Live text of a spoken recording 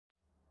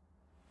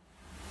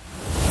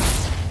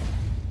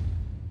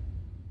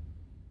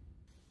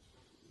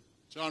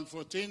John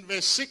 14,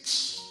 verse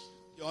 6.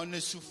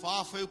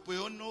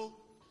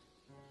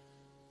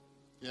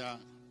 Yeah.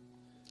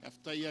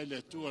 After you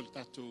let two or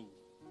tatu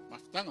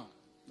maftanga.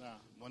 I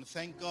want to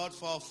thank God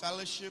for our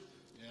fellowship.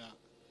 Yeah.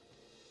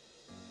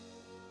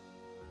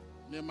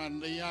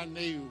 Nemania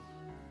neu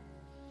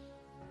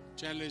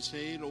challenge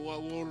hey lo wa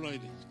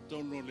worldwide.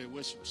 Don't know the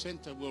worship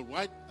center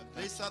worldwide.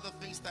 These are the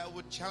things that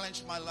would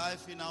challenge my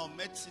life in our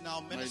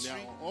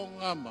ministry.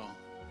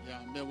 Yeah,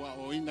 me wa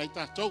o ina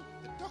tatou.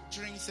 The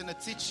doctrines and the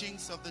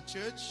teachings of the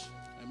church.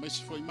 I miss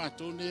for my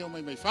toenail,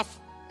 my faf.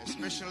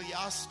 Especially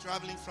us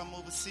traveling from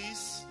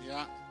overseas.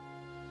 Yeah.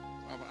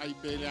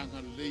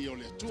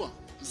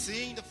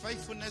 Seeing the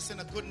faithfulness and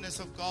the goodness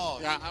of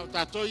God. Yeah,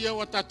 but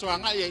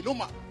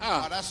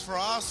as for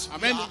us,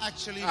 we are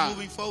actually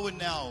moving forward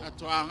now.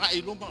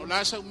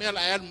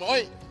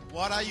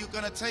 What are you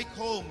going to take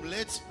home?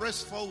 Let's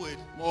press forward.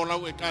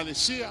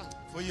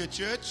 For your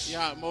church,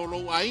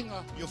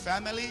 your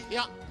family,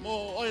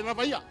 or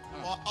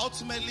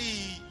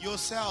ultimately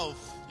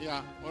yourself.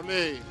 Yeah,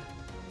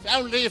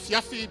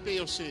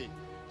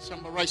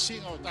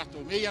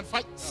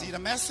 see, the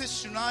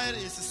message tonight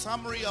is a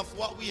summary of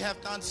what we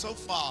have done so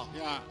far.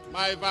 Yeah,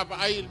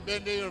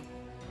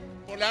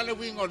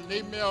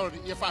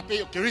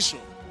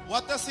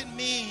 what does it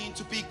mean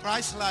to be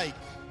Christ-like?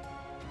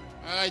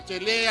 It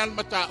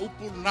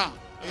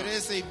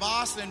is a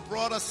vast and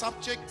broader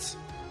subject.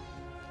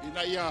 In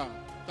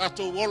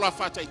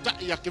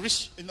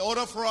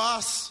order for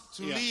us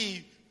to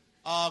live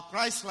a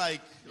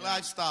Christ-like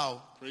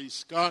lifestyle.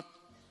 Praise God.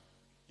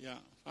 Yeah.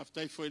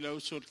 After for you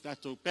also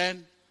that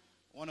Ben.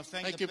 I want to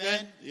thank you,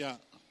 Ben. Yeah.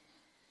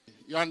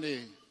 Yande.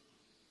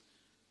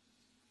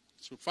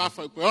 So far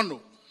for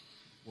Pono.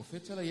 O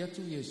fetala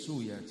yatu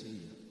Yesu ya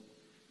tia.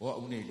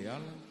 O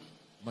uneleala,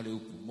 male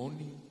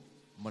upumoni,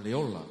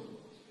 maleola.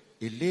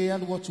 Ele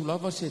alu watu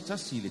lava se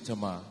tasi le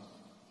tama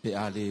pe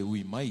ale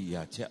ui mai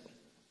ya tia.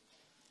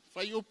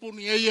 There's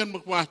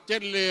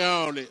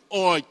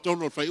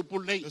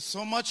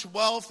so much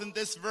wealth in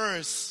this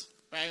verse.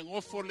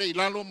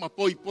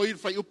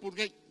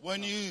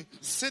 When you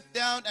sit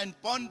down and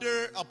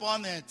ponder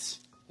upon it,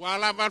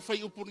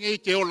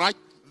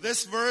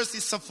 this verse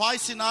is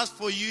sufficing us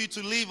for you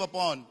to live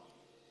upon.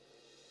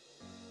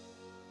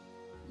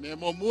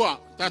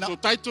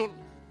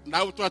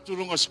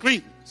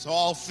 So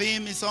our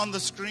theme is on the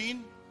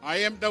screen. I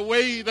am the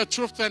way, the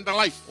truth, and the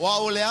life.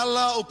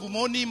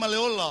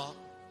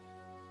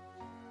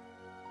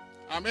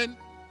 Amen.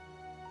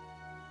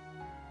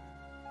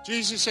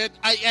 Jesus said,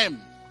 I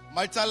am.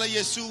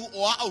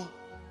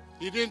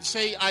 He didn't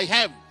say, I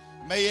have.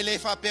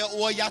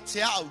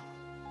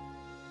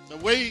 The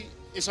way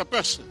is a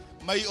person.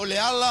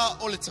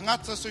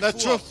 The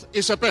truth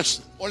is a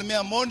person.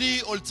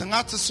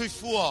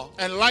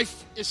 And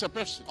life is a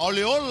person.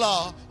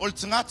 Yeah,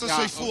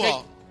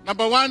 okay.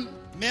 Number one,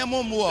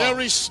 there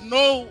is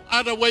no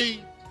other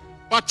way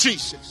but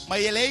Jesus.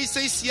 There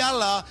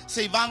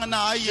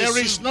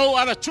is no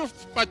other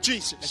truth but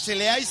Jesus.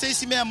 There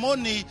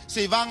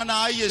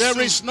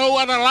is no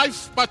other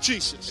life but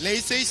Jesus.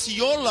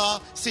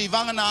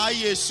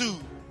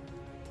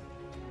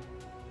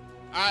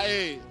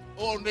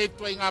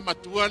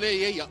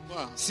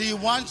 See,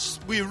 once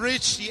we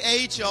reach the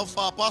age of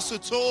Apostle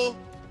To,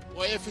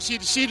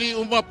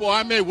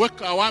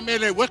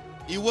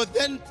 he would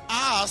then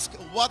ask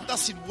what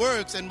does it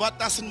work and what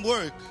doesn't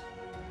work.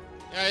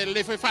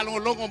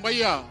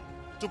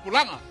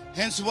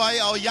 Hence why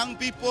our young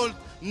people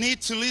need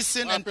to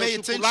listen and pay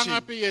attention.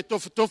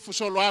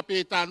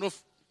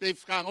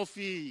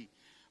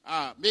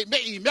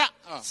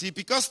 See,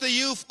 because the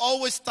youth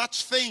always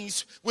touch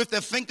things with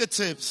their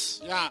fingertips.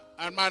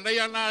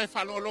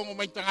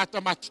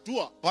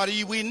 But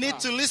we need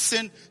to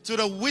listen to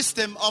the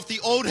wisdom of the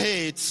old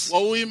heads.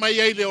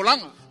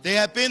 They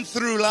have been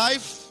through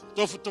life.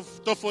 They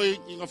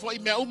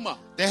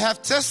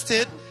have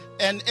tested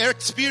and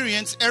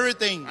experience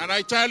everything. And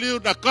I tell you,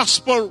 the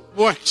gospel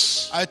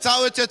works. I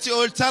tell you,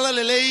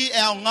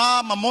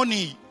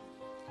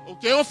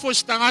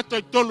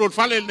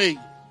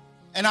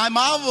 and I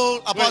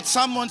marvel about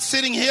someone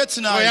sitting here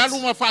tonight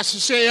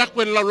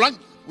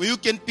where you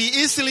can be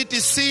easily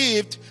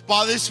deceived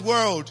by this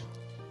world.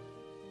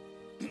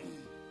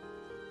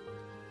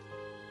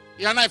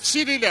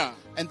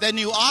 And then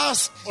you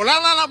ask,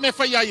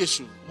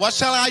 what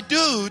shall I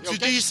do to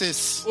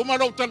Jesus?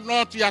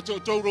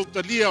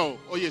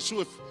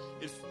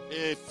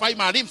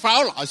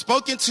 I've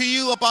spoken to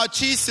you about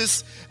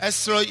Jesus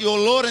as your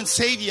Lord and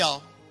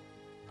Savior.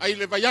 In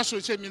the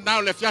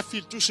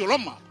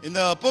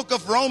book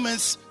of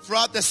Romans,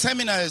 throughout the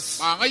seminars,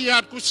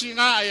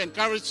 I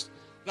encourage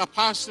the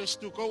pastors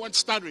to go and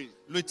study.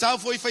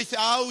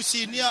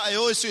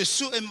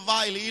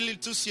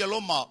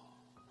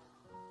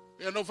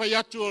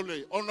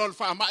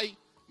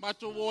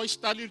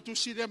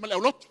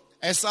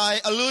 As I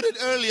alluded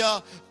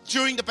earlier,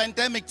 during the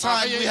pandemic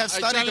time, we have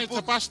studied the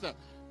book. Pastor,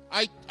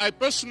 I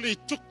personally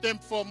took them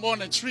for more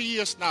than 3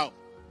 years now,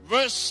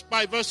 verse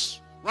by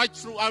verse, right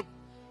throughout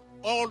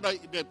all the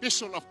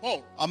epistle of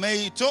Paul.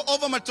 Amei to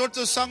over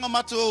matoto sanga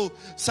mato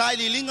sai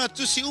linga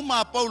tusi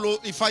uma Paulo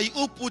ifai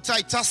upu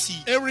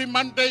taitasi. Every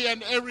Monday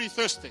and every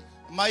Thursday.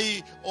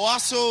 Mai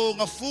oaso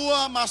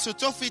ngafua maso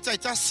tofi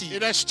taitasi.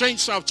 It has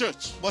changed our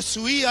church.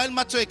 Bosui al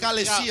mato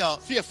ekalesia.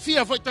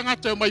 Fear for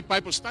tangata my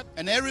Bible study.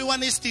 And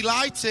everyone is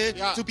delighted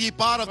to be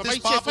part of this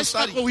Bible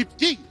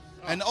study.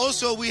 And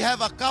also we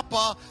have a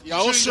kappa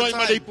during the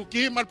time.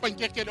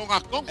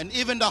 And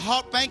even the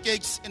hot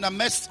pancakes in the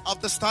midst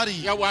of the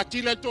study. And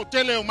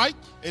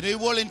it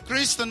will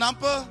increase the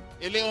number.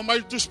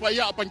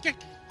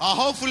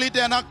 Hopefully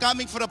they're not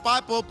coming for the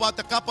Bible but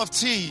the cup of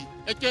tea.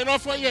 And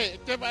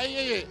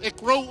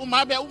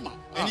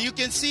you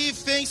can see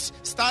things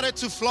started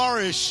to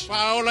flourish.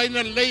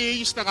 And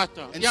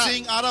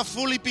seeing others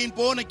fully being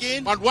born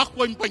again.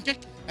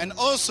 And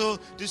also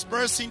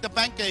dispersing the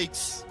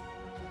pancakes.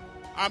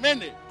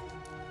 Amen.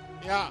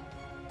 Yeah.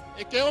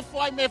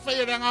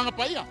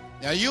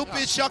 Now you'll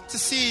be shocked to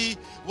see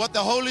what the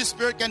Holy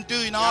Spirit can do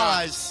in our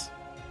lives.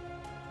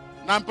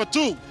 Number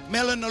 2,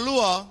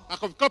 Melanolua,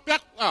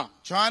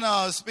 trying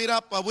to speed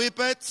up a wee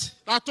bit.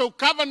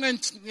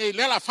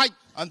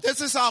 And this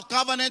is our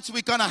covenant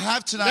we're going to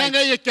have tonight.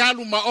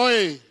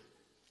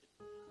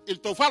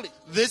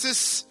 This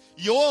is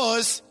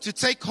yours to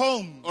take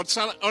home. We're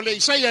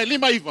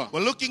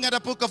looking at the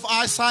book of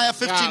Isaiah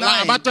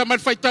 59.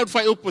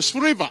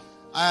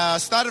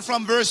 Started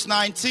from verse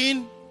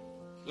 19.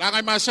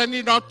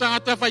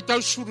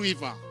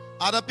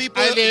 Other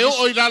people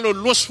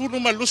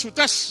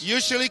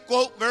usually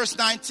quote verse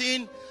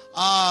 19,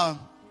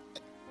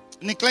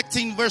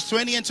 neglecting verse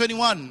 20 and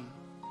 21.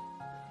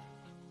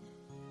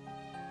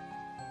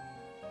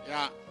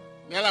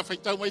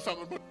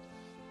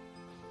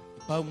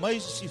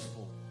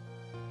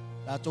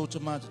 La tau te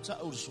mata ta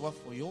ur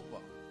swafo yoba.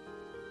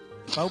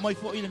 Pau mai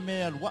fo ile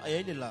me al wa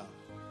ele la.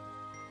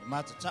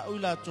 Mata ta u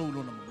la tau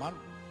lo na malu.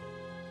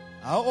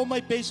 A o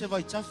mai pese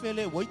vai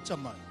tafele waita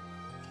mai.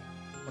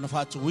 Ona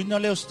fa tu wina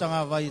leo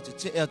stanga vai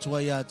te e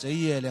atua ia te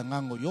ile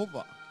ngango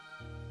yoba.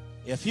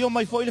 E fio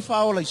mai fo ile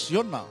fa ola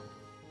isiona.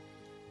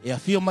 E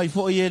fio mai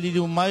fo ile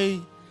li mai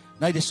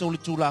nai de soli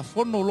tu la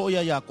fono lo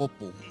ia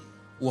Jakopo.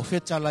 Ua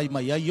feta lai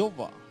mai ai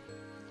yoba.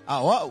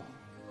 A wa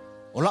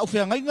o la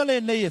ufea ngainga le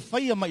nei e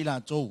faia mai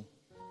la tau.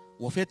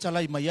 Ua feta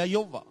lai mai ai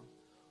ova.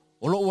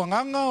 O lo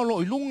uanganga o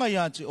lo ilunga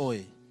ia te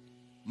oe.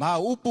 Ma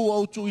upu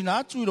au tu ina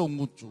atu i lo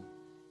ngutu.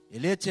 E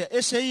le te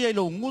ese ia i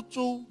lo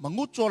ngutu, ma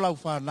ngutu o lau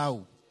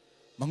whanau.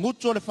 Ma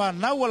ngutu o le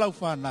whanau o lau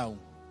whanau.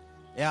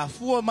 E a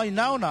fua mai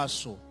nao na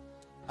aso.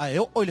 A e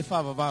o le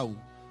whavavau.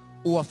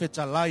 Ua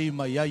feta lai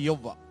mai ai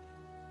ova.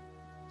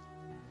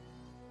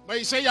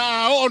 Mai se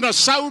ia o na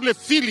sau le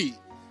fili.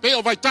 Pe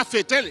o vai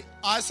tafe tele.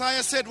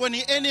 Isaiah said, when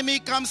the enemy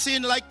comes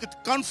in like the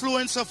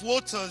confluence of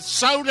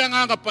waters, and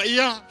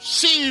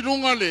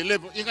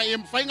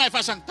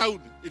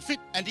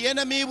the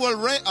enemy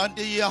will and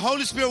the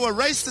Holy Spirit will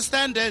raise the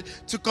standard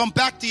to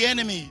combat the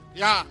enemy.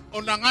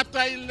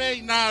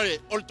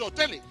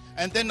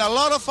 And then a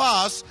lot of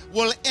us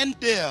will end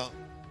there.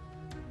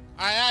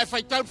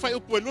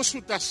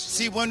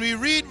 See, when we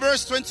read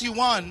verse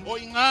 21,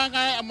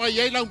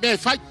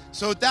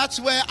 so that's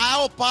where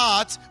our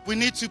part we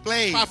need to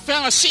play.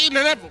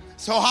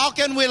 So how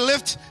can we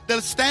lift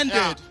the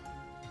standard?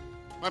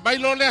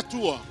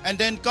 And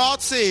then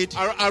God said,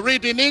 I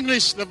read in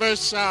English the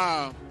verse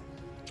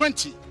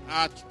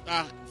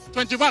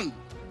 21.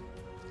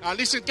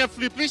 Listen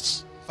carefully,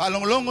 please.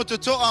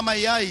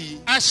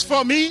 As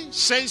for me,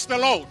 says the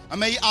Lord,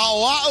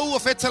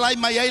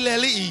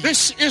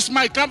 this is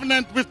my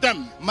covenant with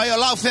them. My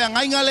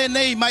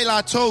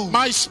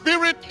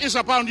spirit is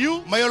upon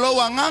you,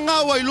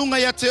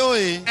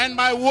 and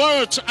my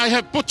words I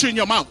have put in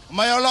your mouth.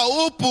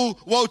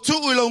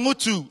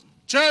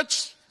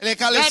 Church,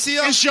 that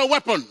is your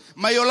weapon.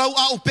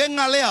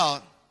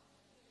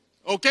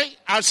 Okay,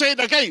 I'll say it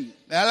again.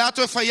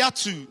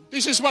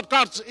 This is what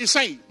God is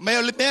saying.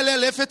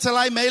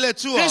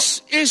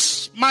 This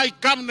is my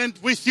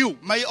covenant with you.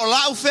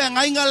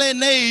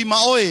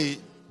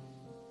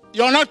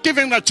 You're not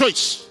given a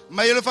choice.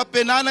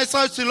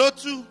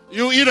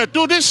 You either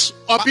do this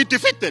or be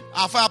defeated.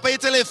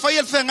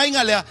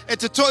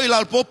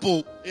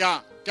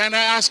 Yeah. Can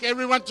I ask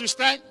everyone to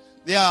stand?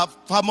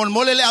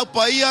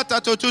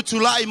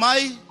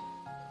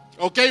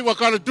 Okay, we're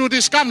going to do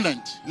this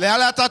covenant.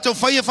 Now,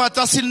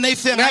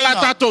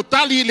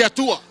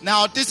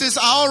 this is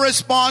our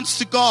response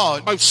to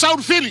God. And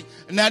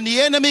then the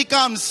enemy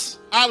comes.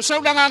 And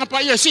then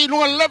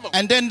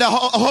the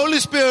Holy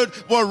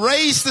Spirit will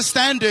raise the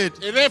standard.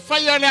 The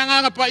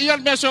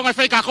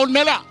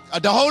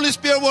Holy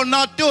Spirit will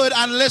not do it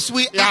unless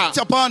we act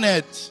upon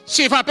it.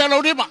 Just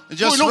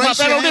raise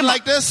your hand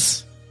like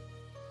this.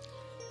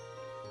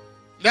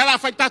 Now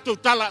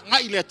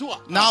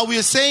we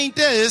are saying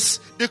this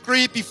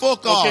decree before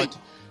God. Okay.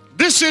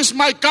 This is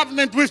my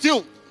covenant with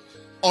you.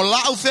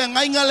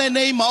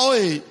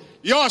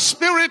 Your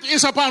spirit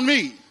is upon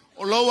me.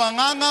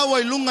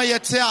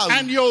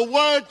 And your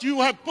word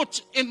you have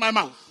put in my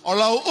mouth.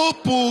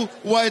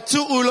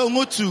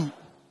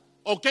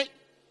 Okay?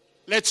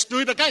 Let's do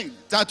it again.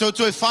 I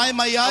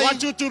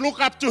want you to look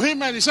up to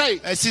him and say,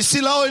 this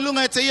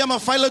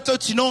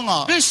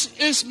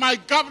is my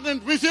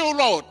covenant with you,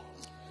 Lord.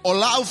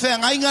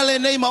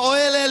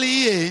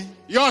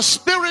 Your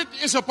spirit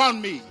is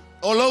upon me.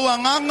 Your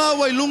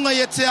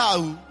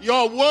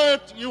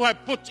word you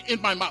have put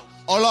in my mouth.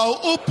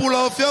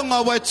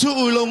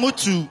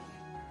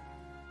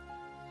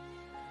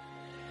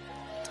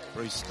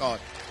 Praise God.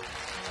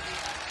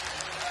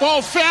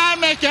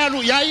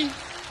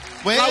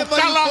 Wherever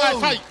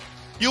you go,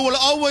 you will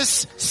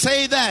always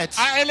say that.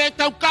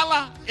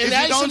 If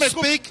you don't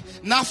speak,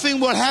 nothing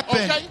will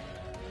happen.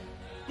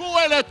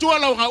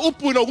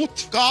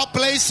 God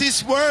placed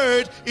His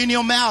word in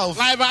your mouth.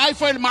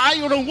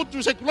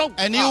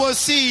 And you will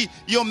see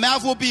your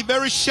mouth will be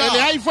very sharp.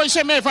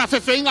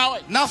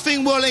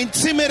 Nothing will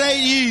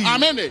intimidate you.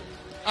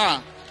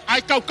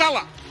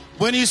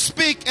 When you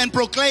speak and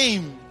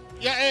proclaim,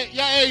 you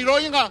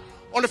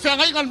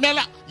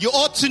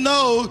ought to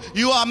know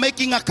you are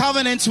making a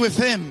covenant with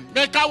Him.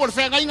 The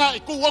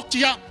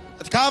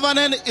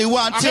covenant,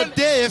 until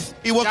death,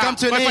 it will come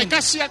to an end.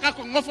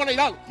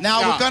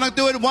 Now we're going to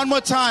do it one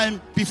more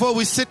time before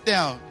we sit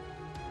down.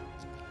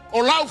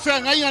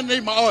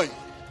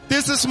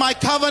 This is my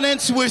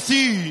covenant with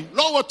you.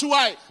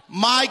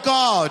 My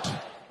God.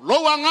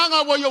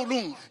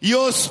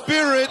 Your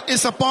spirit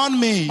is upon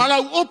me.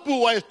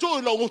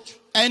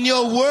 And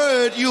your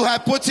word you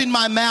have put in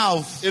my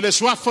mouth. In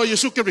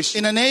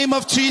the name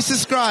of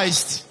Jesus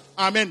Christ.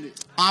 Amen.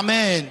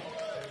 Amen.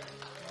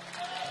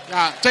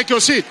 Yeah, take your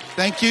seat.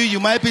 Thank you. You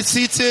might be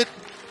seated.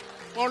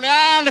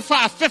 Whatever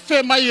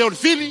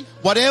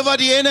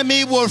the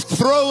enemy will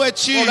throw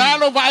at you,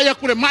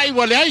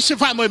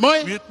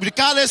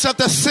 regardless of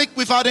the sick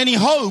without any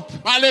hope,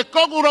 your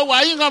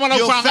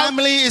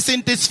family is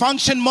in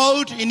dysfunction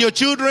mode in your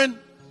children,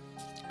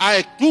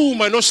 and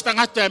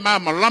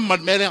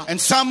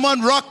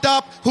someone rocked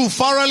up who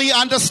thoroughly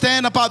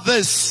understand about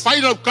this,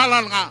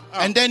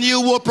 and then you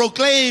will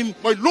proclaim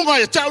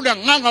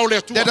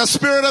that the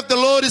Spirit of the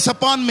Lord is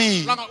upon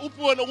me,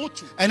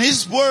 and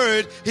His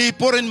word He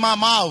put in my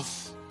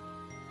mouth.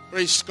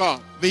 Praise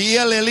God.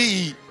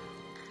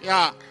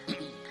 Yeah.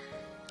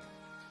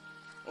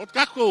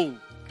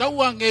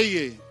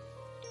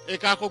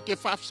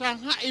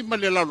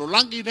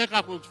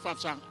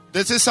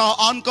 This is our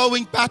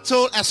ongoing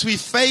battle as we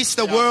face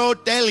the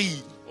world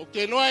daily.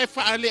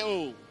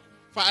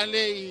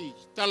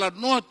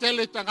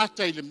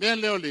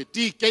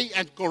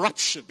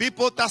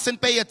 People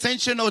doesn't pay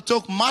attention or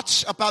talk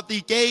much about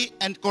decay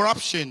and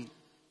corruption.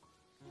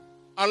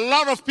 A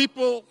lot of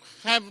people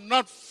have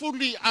not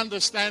fully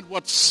understand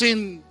what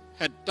sin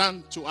had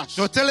done to us.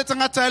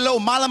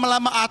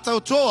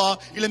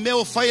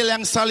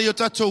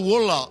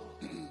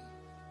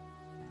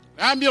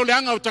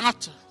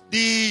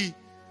 The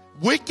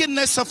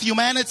wickedness of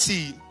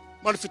humanity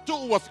and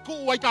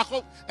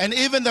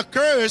even the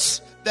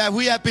curse that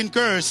we have been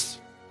cursed.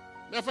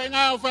 See,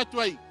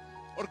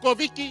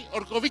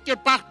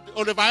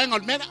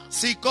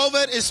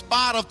 COVID is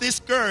part of this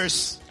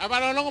curse.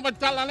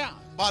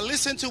 But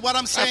listen to what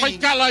I'm saying.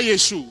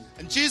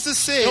 And Jesus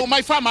said,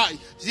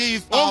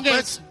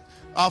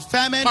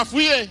 famine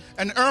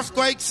and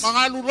earthquakes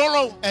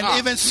and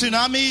even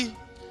tsunami.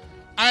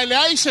 And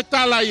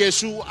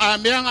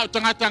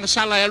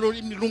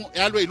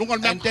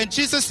then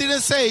Jesus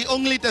didn't say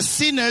only the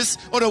sinners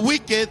or the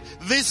wicked,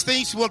 these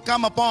things will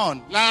come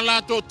upon. Hence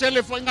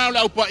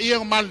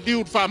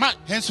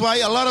why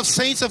a lot of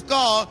saints of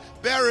God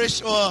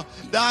perished or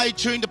died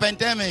during the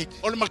pandemic.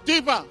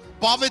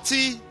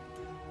 Poverty.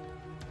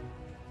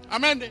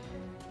 Amen.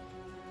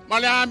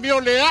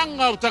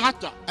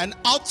 An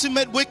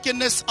ultimate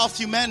wickedness of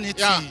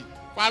humanity. Yeah.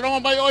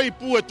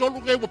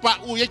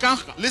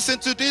 Listen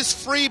to these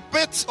 3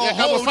 bits or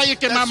holes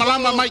that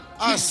follow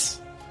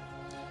us.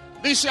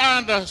 These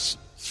are the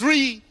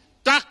 3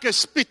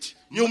 darkest pits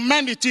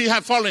humanity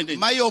have fallen in.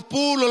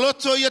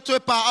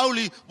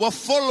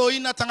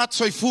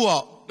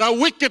 The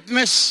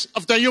wickedness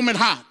of the human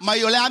heart.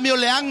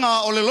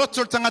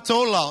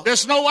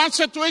 There's no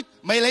answer to it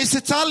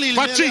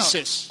but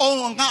Jesus.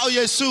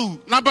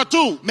 Number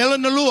 2,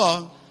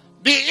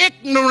 the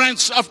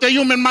ignorance of the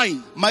human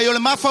mind. God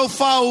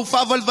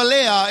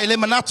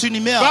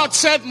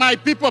said, my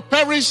people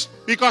perish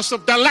because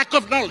of the lack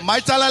of knowledge.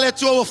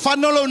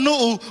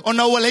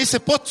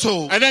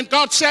 And then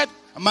God said,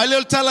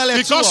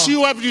 because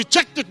you have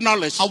rejected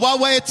knowledge, I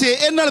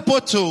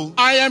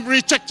am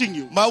rejecting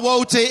you.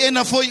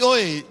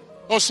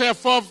 Hosea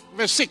 4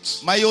 verse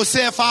 6.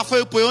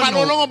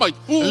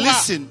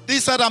 Listen,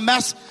 these are the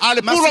massive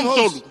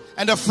hosts.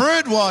 And the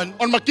third one,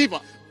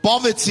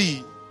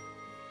 poverty.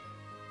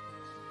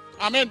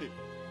 Amen.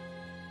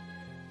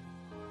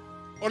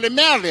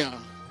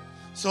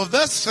 So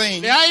this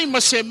thing,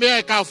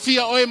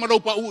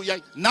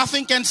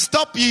 nothing can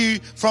stop you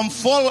from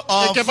falling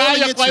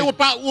into it.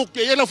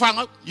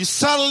 You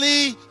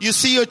suddenly, you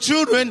see your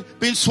children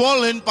being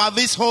swollen by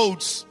these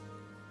holes.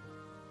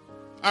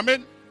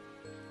 Amen.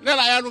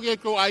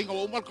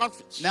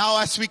 Now,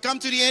 as we come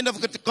to the end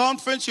of the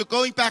conference, you're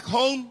going back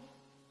home.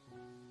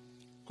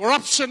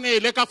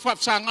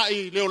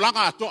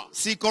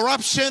 See,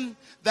 corruption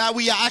that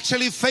we are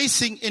actually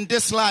facing in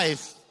this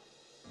life.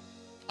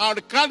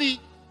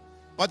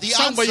 But the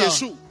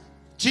answer,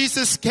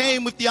 Jesus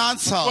came with the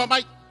answer.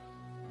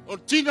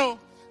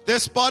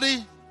 This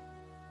body,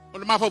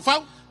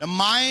 the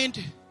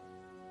mind,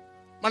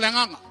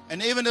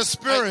 and even the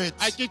spirit.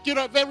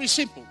 Very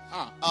simple.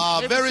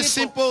 Very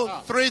simple,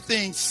 three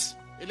things.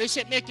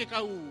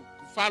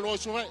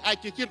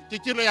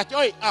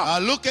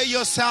 Look at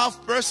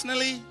yourself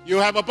personally. You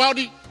have a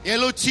body.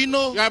 You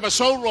have a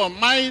soul or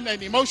mind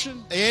and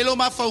emotion. And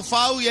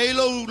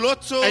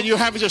you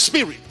have a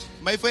spirit.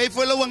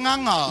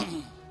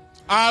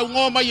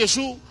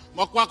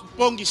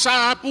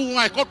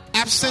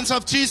 Absence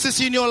of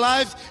Jesus in your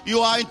life, you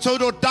are in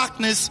total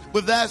darkness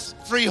with that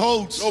three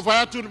holds.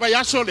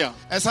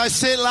 As I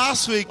said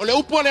last week,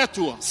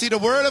 see, the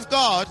Word of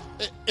God,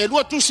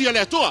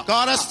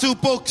 God has two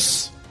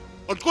books.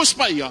 And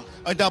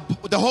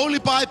the Holy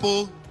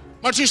Bible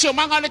and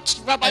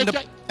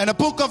the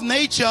book of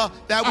nature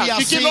that we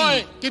are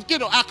seeing.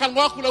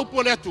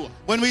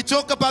 When we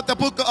talk about the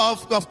book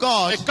of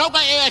God,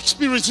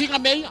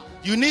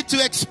 you need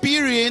to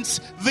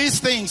experience these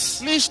things.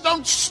 Please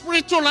don't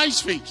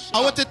spiritualize things.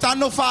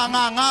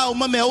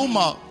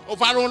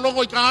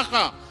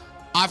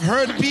 I've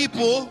heard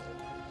people,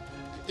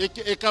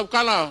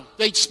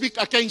 they speak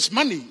against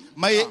money.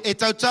 But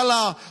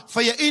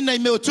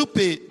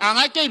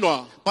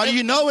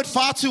you know it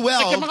far too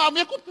well.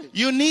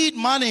 You need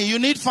money, you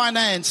need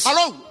finance.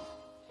 Hello.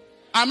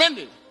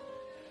 Amen.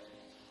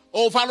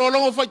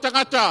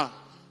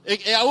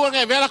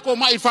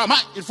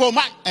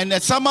 And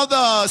that some of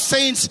the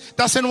saints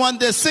doesn't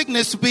want their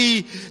sickness to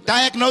be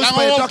diagnosed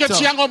by a doctor.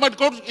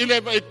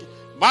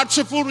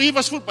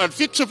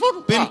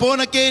 Been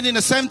born again in the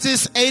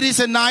 70s, 80s,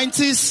 and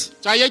 90s.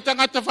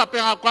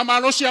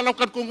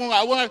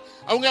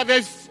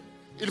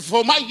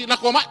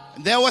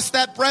 There was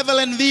that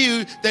prevalent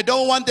view they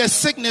don't want their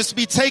sickness to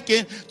be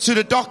taken to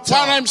the doctor.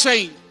 What I'm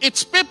saying,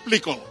 it's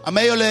biblical.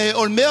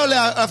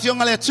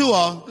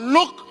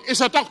 Look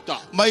is a doctor.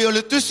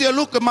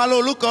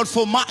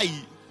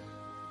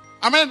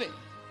 Amen.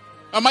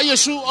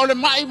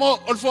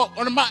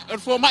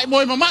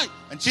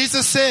 And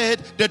Jesus said,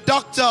 the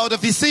doctor or the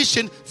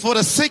physician for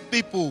the sick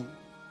people.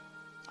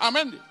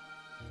 Amen.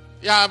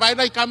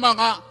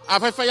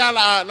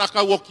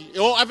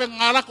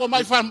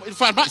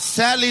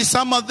 Sadly,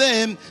 some of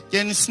them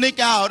can sneak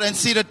out and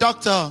see the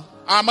doctor.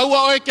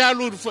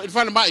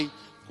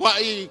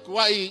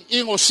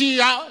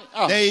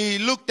 They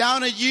look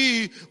down at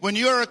you when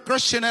you're a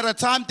Christian at a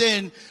time,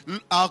 then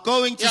are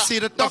going to see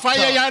the doctor.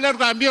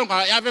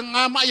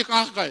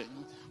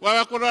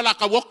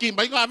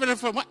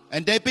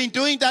 And they've been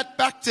doing that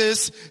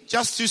practice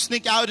just to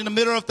sneak out in the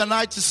middle of the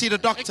night to see the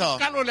doctor.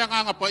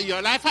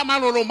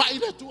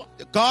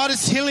 God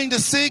is healing the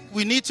sick.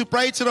 We need to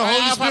pray to the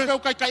Holy Spirit.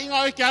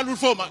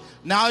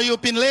 Now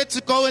you've been led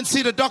to go and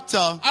see the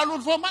doctor.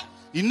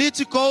 You need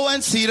to go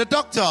and see the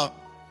doctor.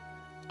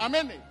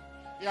 Amen.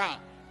 Yeah.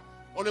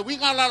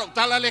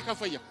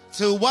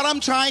 So what I'm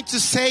trying to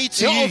say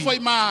to you,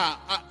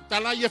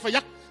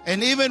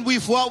 and even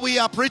with what we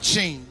are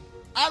preaching,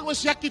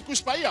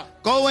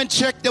 go and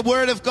check the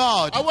Word of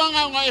God.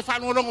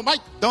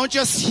 Don't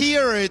just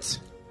hear it.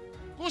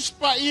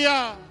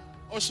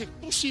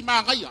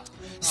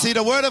 See,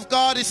 the Word of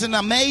God is an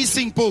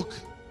amazing book.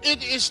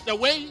 It is the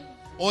way.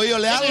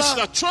 It is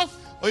the truth.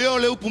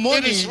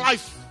 It is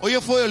life.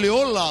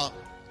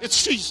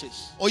 It's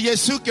Jesus. You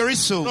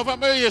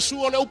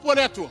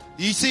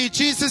see,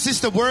 Jesus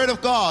is the Word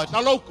of God.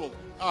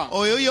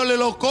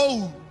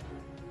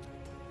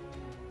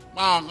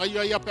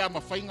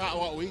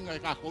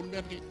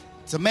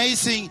 It's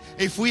amazing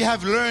if we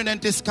have learned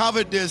and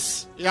discovered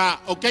this. Yeah,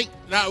 okay.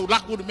 Now,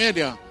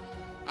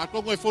 I've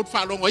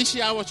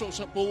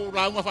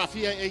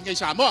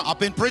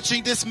been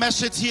preaching this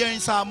message here in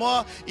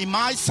Samoa. It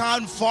might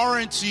sound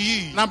foreign to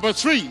you. Number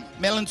 3,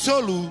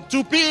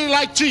 to be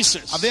like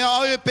Jesus.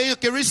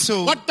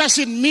 What does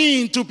it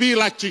mean to be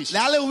like Jesus?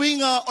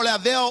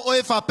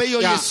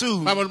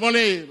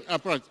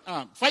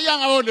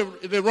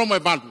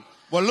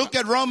 Well, look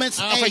at Romans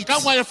 8,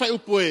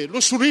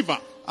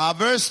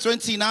 verse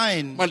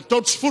 29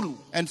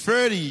 and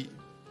 30.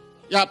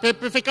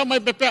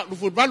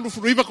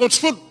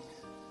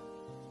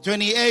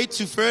 28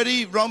 to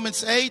 30,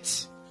 Romans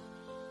 8.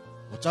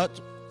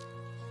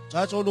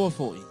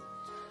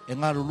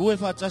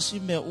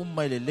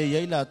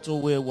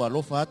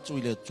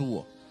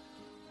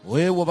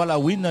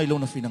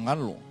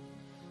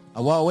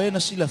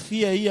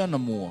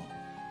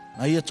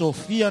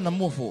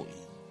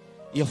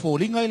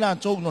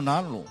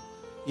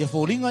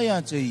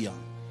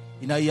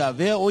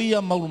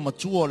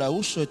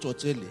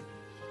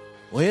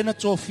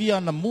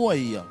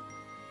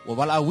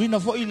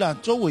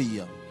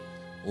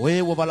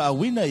 We wala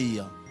awina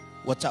ia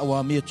wa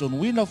ta'wa mi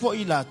tonwina fo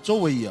ila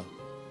toia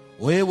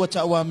we wa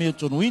ta'wa mi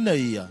tonwina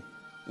ia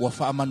wa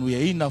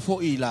whaamanueina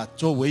fo I la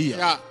tō ia.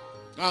 Ya,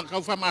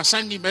 kau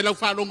whamasangi me lau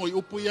whalongo I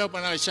upu ia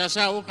mana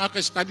sasao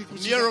ngaka stadi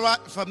kusi.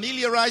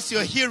 Familiarize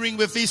your hearing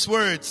with these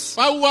words.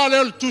 Paua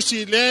leo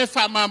tusi le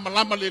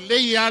whamamalama le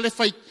leia le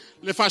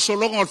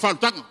whasolongo o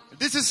whalutanga.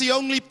 This is the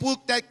only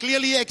book that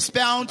clearly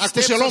expounds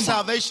steps of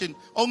salvation.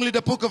 Only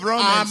the book of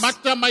Romans.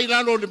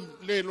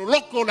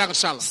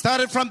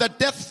 Started from the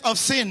depth of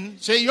sin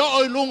up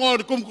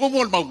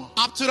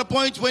to the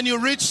point when you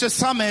reach the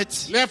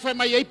summit,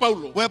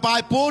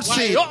 whereby Paul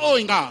said,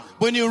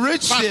 when you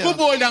reach there,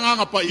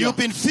 you've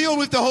been filled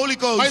with the Holy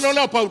Ghost.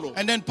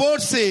 And then Paul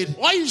said,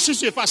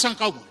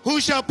 who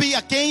shall be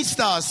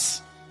against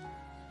us?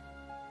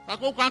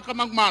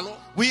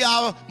 We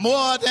are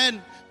more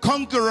than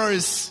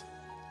conquerors.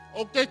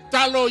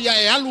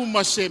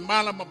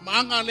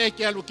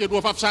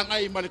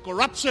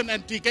 corruption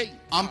and decay.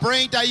 I'm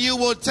praying that you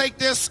will take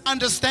this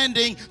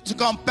understanding to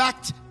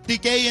combat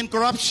decay and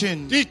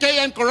corruption. Decay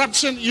and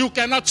corruption you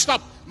cannot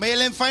stop.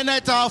 Only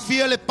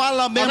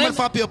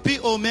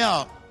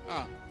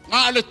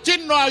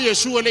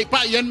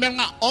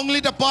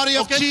the body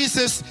of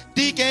Jesus,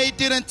 decay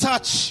didn't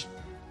touch.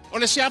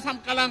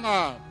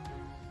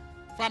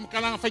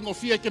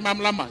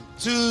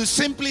 To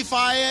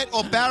simplify it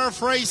or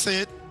paraphrase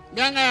it,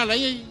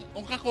 hence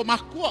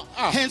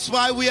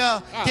why we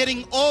are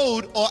getting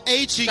old or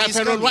aging.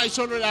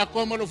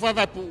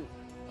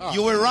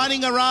 You were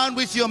running around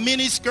with your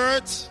mini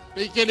skirts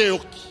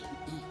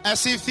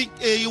as if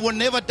you will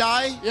never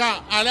die.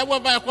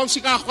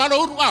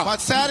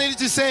 But sadly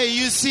to say,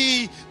 you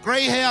see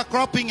gray hair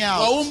cropping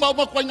out.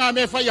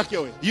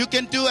 You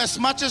can do as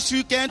much as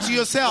you can to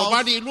yourself.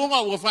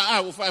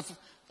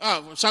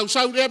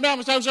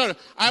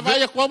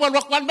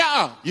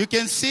 You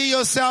can see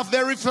yourself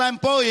very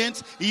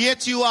flamboyant,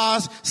 yet you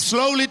are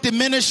slowly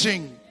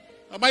diminishing.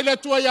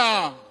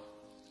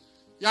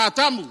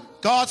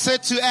 God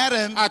said to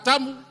Adam,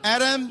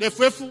 Adam,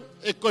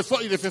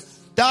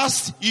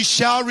 dust you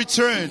shall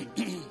return.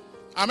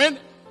 Amen.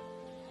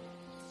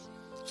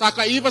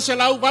 They used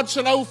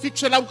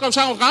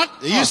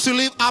to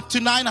live up to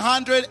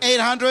 900,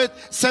 800,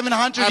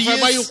 700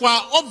 years.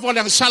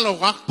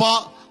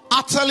 But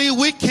utterly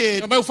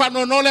wicked.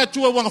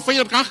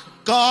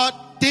 God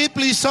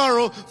deeply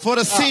sorrow for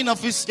the sin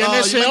of his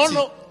humanity.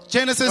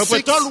 Genesis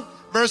 6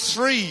 verse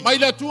 3.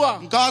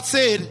 God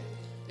said,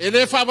 it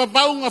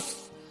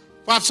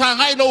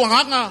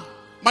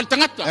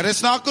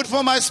is not good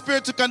for my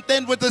spirit to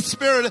contend with the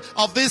spirit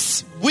of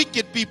these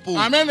wicked people.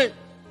 Amen.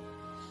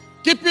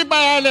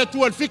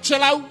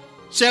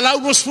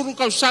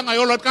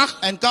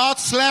 And God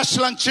slashed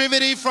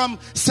longevity from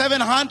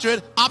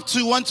 700 up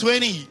to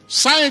 120.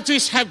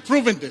 Scientists have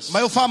proven this.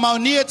 And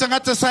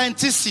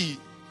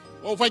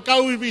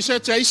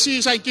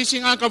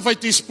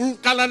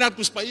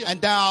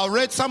I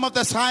read some of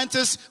the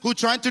scientists who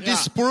tried to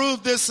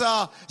disprove this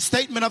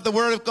statement of the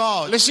Word of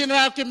God.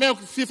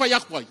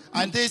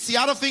 And there's the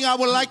other thing I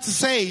would like to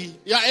say.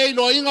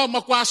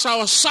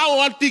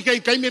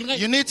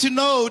 You need to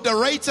know the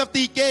rate of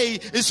decay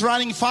is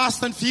running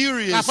fast and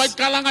furious.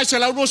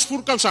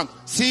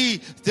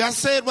 See, just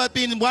said what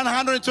been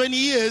 120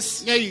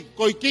 years.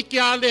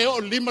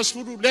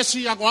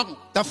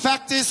 The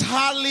fact is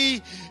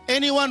hardly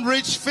anyone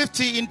reached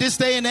 50 in this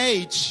day and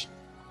age.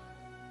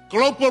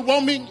 Global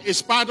warming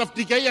is part of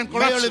decay and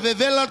corruption.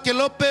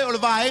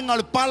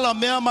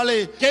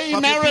 Gay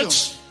marriage,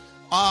 it's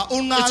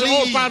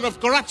all part of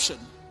corruption.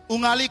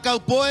 Poverty.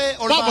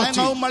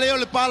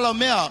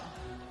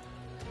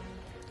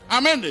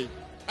 Amen.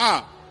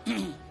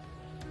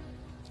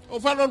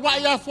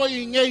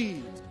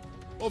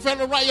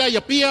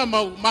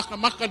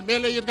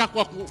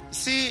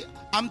 See,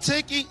 I'm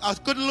taking a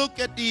good look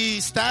at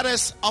the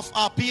status of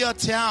our Pia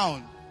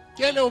town.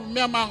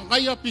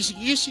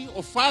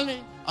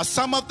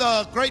 Some of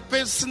the great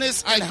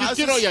business and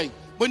houses,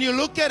 when you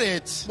look at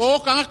it,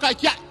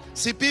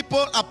 see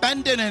people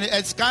abandoning it.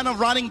 It's kind of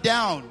running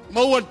down.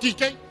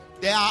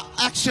 They are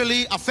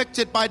actually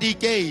affected by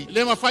decay. And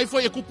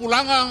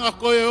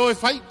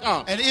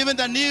even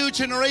the new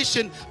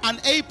generation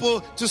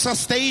unable to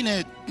sustain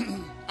it.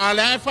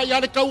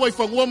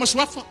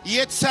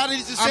 Yet sadly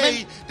to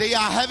say, they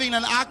are having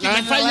an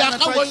argument.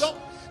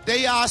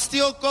 They are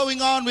still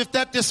going on with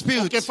that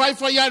dispute. And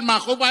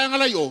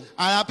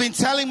I've been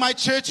telling my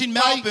church in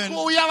Melbourne,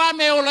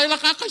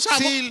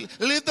 see,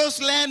 leave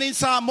those land in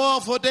Samoa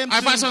for them to...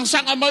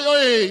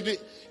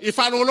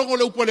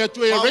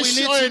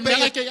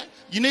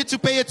 You need to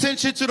pay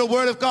attention to the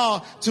Word of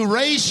God to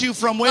raise you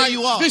from where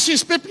you are. This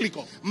is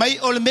biblical.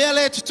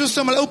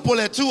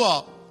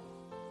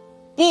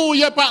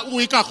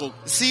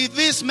 See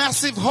this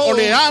massive hole,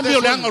 the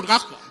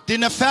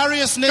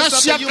nefariousness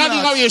of the human.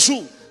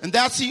 And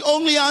that's the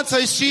only answer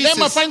is Jesus.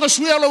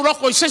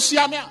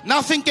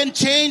 Nothing can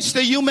change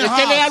the human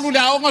heart.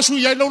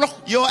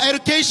 Your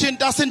education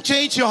doesn't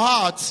change your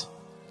heart.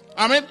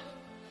 Amen.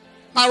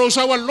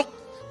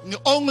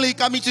 Only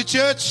coming to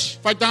church,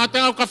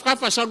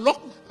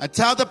 And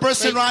tell the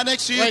person right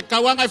next to you, please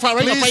come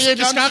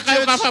to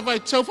church,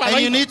 and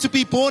you need to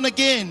be born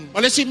again.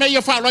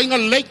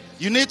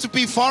 You need to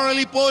be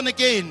thoroughly born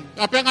again.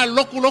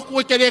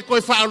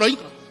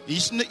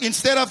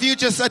 Instead of you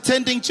just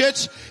attending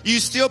church, you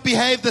still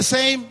behave the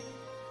same.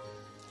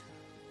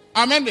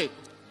 Amen.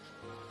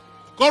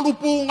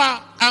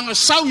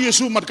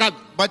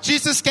 But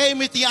Jesus came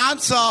with the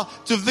answer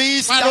to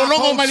these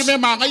hopes.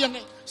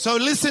 So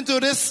listen to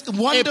this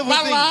wonderful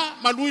thing.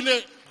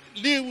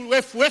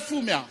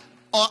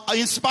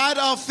 In spite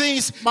of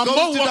things going to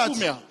that,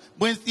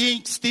 when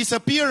things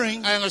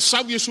disappearing,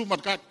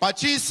 but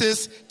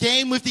Jesus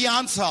came with the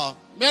answer.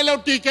 We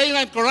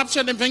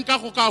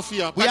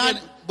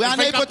are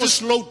unable to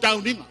slow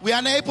down. We are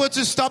unable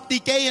to stop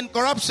decay and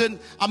corruption.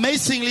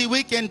 Amazingly,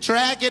 we can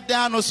drag it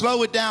down or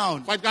slow it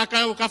down. Tell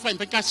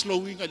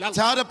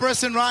the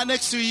person right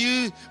next to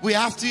you, we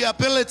have the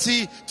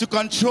ability to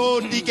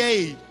control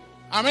decay.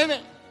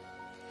 Amen.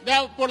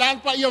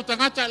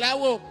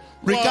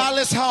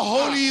 Regardless how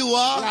holy you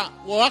are,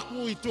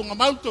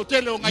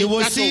 you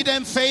will see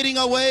them fading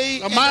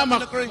away.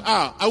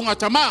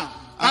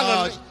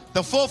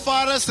 The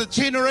forefathers, the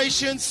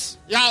generations.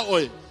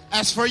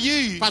 As for you,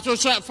 you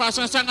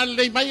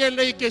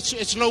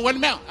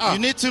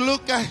need to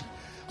look at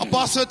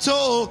Apostle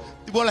To'o.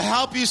 It will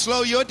help you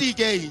slow your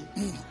decay.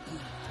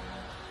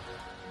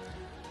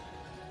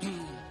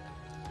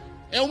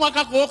 We were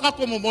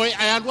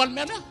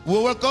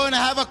going to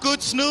have a good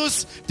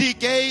snooze.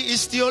 Decay is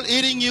still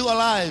eating you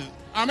alive.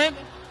 Amen.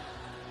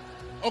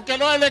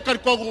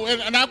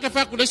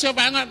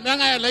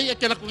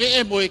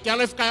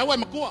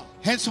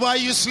 Hence why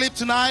you sleep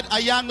tonight, a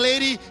young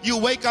lady, you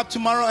wake up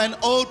tomorrow an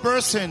old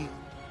person.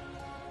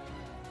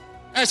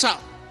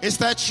 Is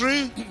that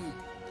true?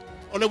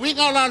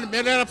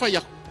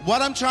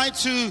 What I'm trying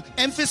to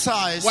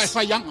emphasize,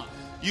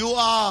 you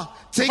are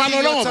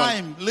taking your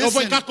time.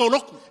 Listen.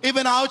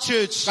 Even our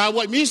church,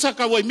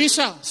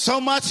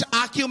 so much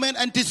argument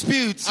and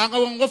disputes.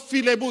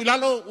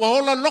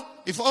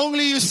 If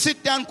only you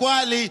sit down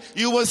quietly,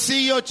 you will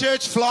see your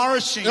church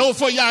flourishing.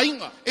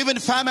 Even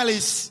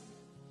families.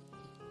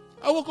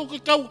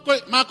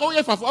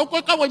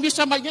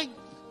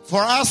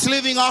 For us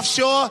living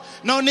offshore,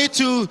 no need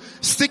to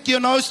stick your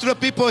nose to the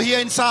people here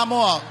in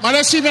Samoa.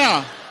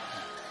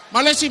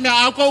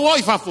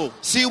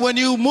 See, when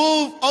you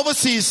move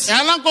overseas,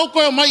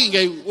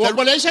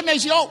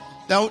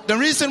 the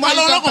reason why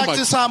you come back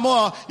to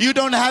Samoa, you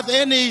don't have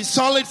any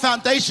solid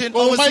foundation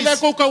overseas.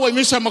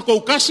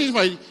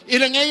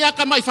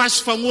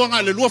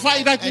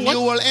 And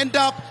you will end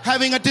up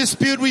having a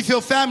dispute with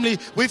your family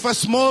with a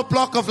small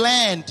block of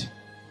land.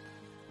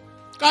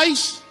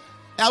 Guys,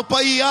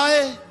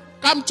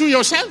 come to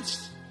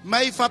yourselves.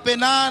 But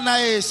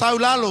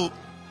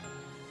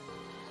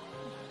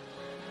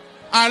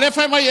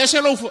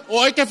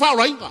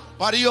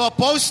you are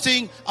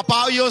boasting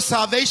about your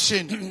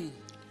salvation.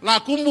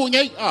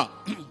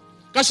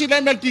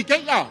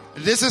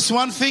 This is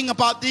one thing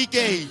about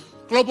decay.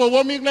 Global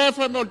warming.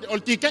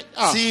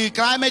 See,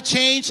 climate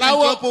change and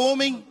global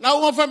warming.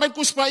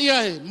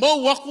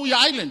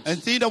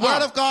 And see, the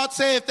word of God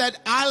says that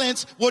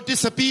islands will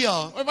disappear.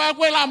 The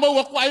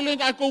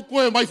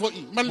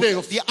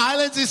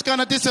islands is going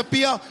to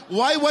disappear.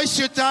 Why waste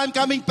your time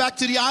coming back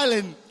to the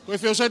island?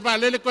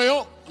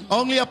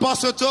 Only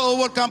Apostle To'o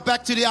will come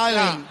back to the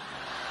island.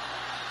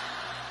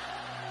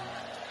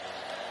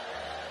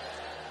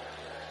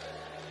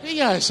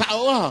 Yeah,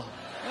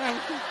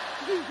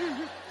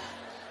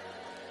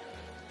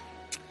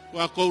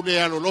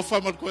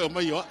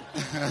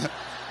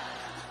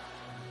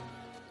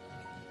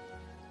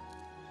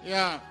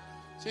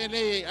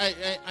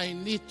 I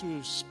need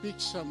to speak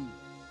some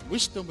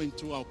wisdom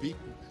into our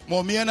people.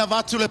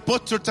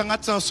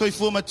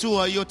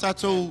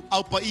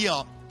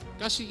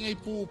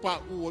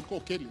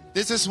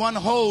 This is one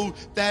hole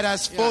that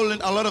has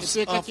fallen a lot of us.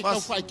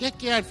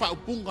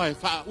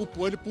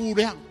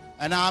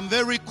 And I'm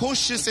very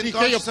cautious and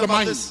conscious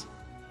about this.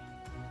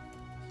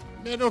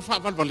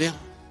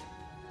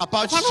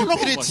 About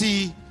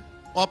stupidity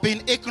or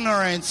being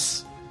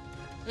ignorance.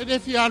 You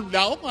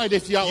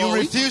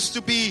refuse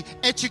to be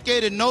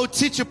educated, no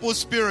teachable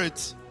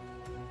spirit.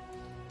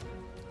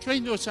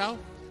 Train yourself.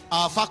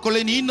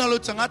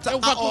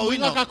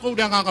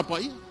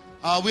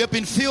 We have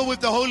been filled with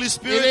the Holy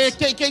Spirit.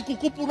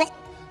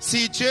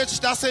 See, church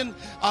doesn't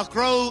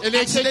grow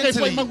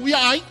accidentally.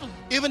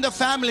 Even the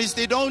families,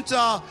 they don't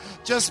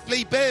just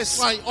play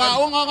bass.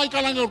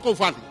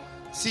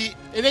 See,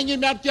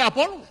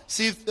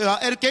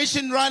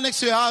 education right next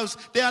to your house,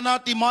 they are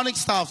not demonic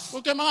stuff.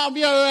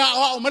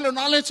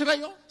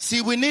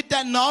 See, we need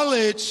that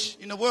knowledge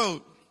in the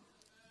world.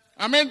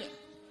 Amen.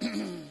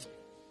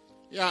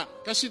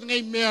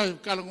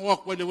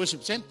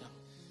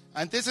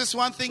 And this is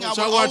one thing I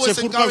will always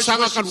encourage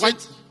worship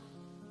center.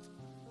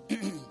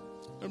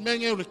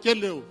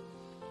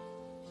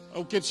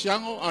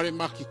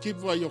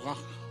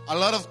 A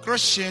lot of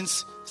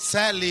Christians,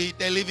 sadly,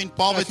 they live in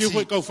poverty.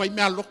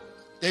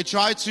 They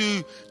try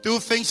to do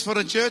things for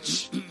the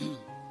church.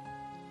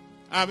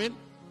 Amen.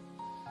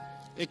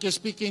 You're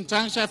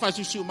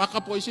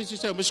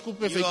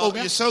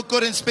so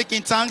good in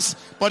speaking tongues,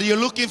 but you're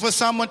looking for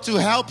someone to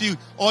help you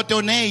or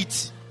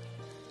donate.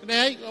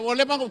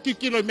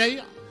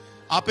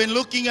 I've been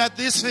looking at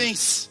these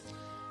things.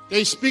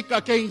 They speak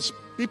against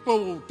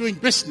people doing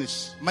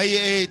business.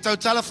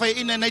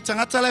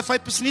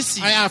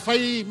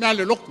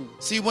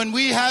 See, when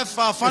we have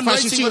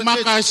fundraising with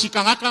the church,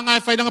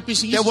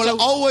 they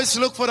will always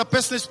look for the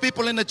business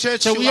people in the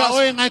church.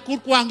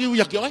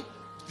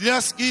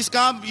 Yes,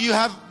 come, you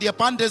have the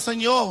abundance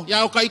in you.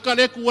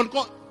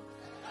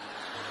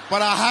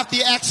 But I have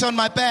the X on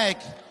my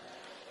back.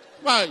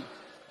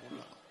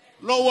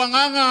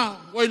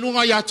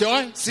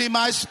 See,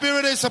 my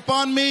spirit is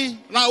upon me,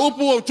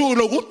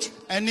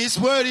 and His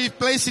word is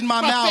placed in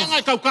my mouth.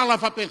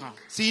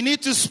 See, you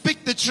need to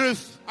speak the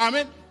truth.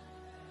 Amen.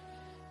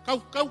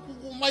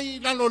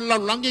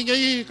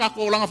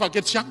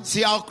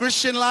 See, our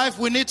Christian life,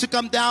 we need to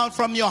come down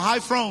from your high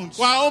thrones.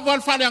 We have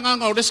been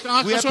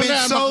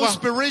so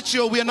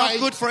spiritual, we are not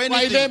good for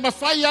anything.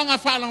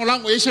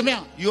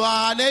 You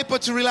are unable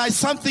to realize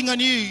something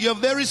on you. You're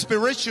very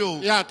spiritual.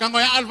 And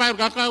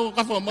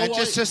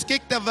just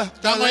kick the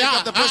leg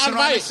of the person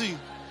right next to you.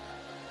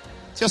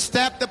 Just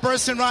stab the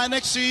person right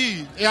next to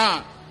you.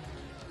 Yeah.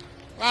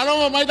 So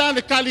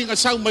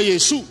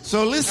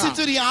listen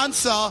to the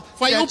answer.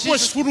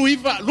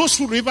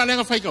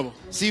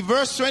 See,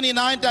 verse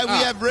 29 that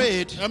we have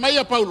read.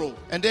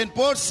 And then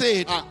Paul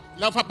said,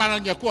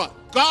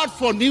 God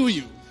foreknew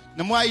you.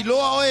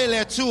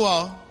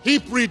 He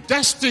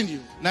predestined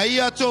you.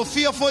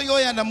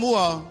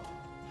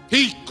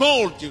 He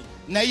called you.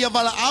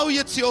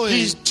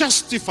 He's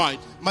justified.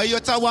 And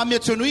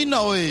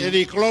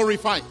He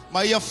glorified.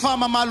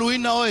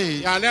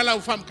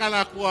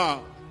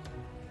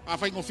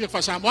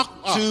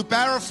 To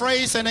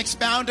paraphrase and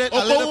expound it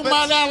a little bit,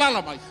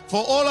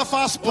 for all of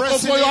us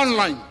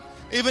present,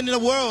 even in the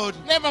world,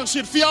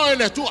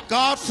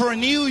 God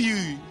foreknew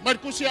you.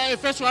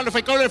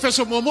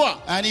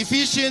 And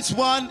Ephesians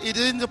 1, it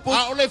is in the book.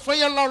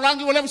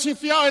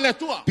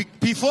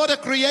 Before the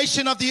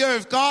creation of the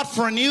earth, God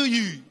foreknew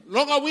you.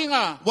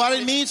 What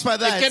it means by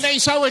that,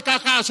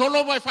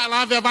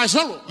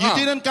 you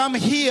didn't come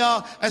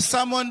here as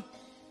someone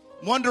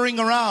wandering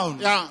around.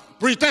 Yeah,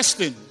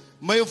 predestined.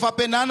 You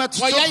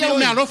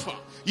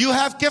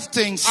have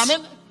giftings.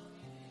 Amen.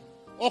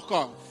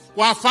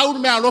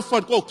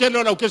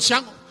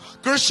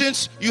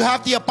 Christians, you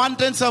have the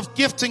abundance of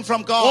gifting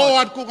from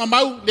God.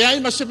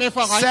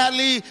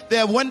 Sadly,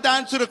 they went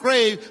down to the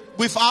grave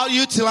without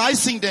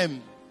utilizing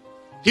them.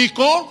 He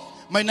called.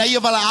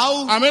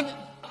 Amen.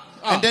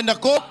 And then the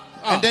call,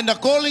 and then the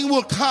calling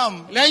will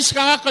come.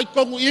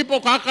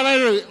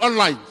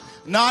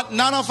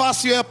 None of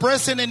us here are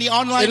present in the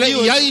online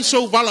news.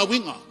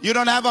 You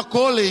don't have a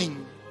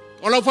calling.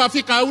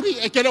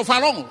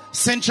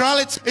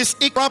 Centrality is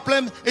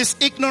problem, is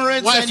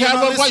ignorance, and you're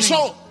not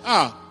listening.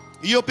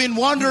 You've been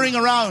wandering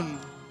around.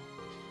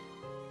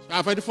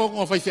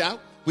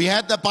 We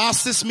had the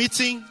pastors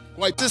meeting.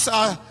 Pastors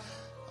are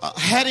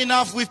had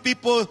enough with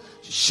people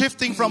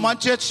shifting from one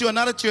church to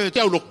another church.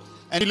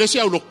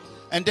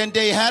 And then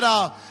they had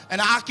an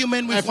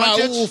argument with one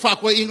church.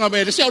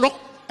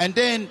 And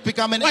then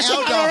become an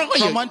elder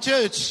from one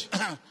church.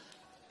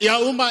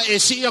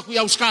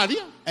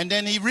 And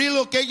then he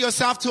relocate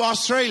yourself to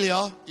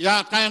Australia.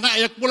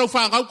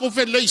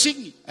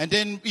 And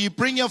then you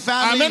bring your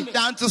family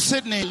down to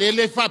Sydney.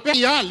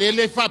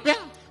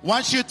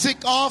 Once you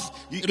tick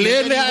off,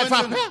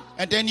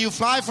 and then you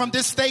fly from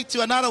this state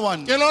to another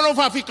one.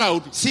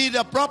 See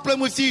the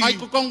problem with you.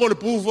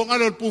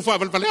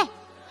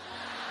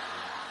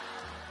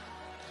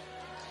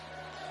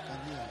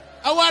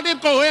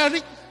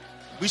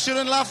 We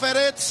shouldn't laugh at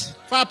it.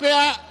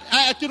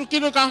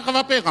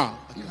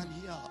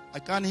 I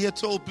can't hear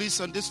To'o,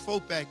 please, on this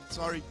phone back.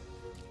 Sorry.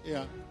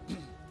 Yeah.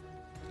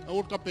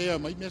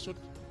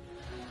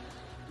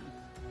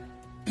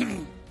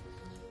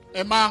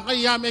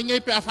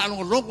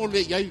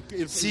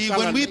 See,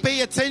 when we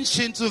pay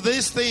attention to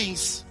these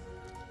things,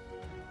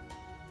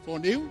 for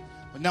new,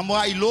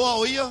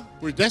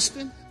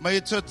 predestined,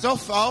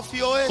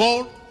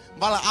 called,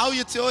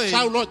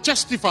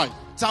 justified.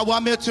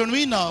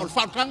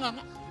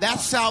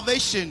 That's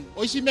salvation.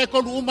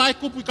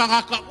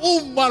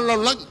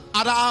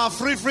 Other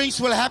free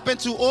things will happen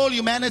to all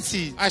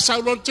humanity.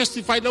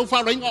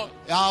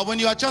 When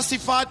you are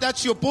justified,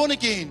 that's you're born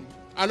again.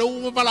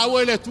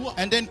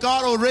 And then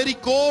God already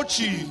called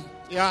you.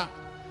 Yeah.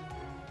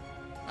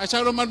 And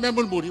then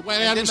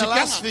the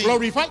last thing,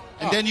 glorified.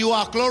 And then you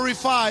are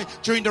glorified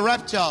during the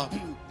rapture.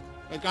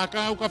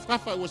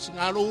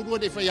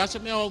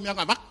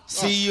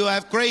 See, you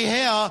have gray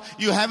hair.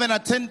 You haven't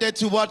attended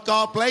to what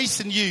God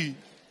placed in you.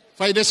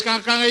 Tell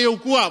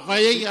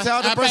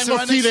the person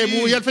right next to you,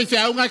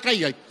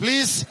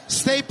 please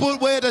stay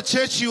put where the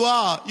church you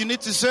are. You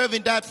need to serve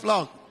in that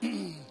flock.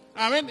 Amen.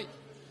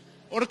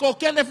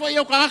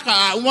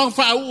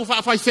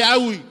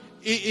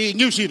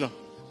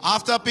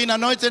 After being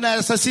anointed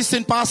as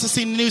assistant pastors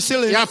in New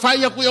Zealand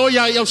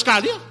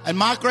and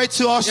migrate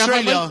to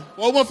Australia,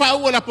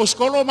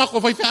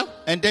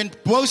 and then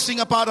boasting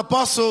about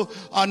apostle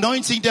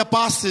anointing their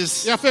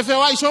pastors,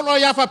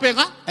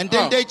 and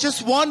then they're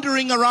just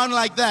wandering around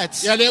like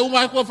that.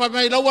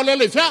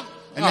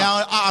 And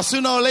now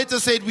sooner or later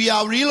said we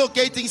are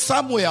relocating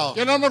somewhere.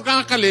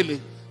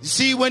 You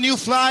see, when you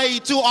fly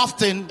too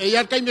often,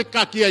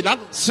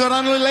 sooner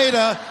or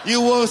later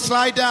you will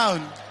slide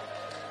down.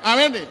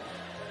 Amen.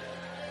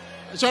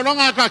 Unless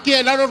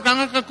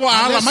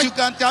you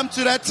can come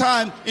to that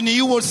time and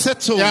you will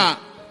settle.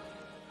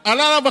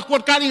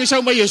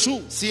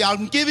 See,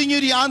 I'm giving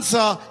you the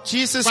answer.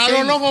 Jesus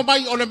came.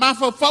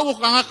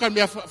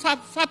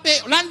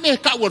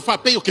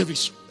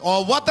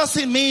 Or what does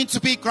it mean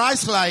to be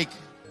Christ-like?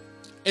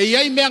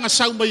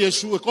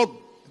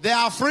 There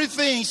are three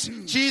things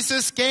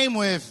Jesus came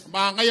with.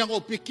 I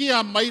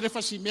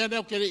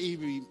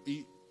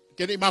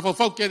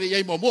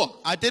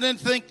didn't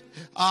think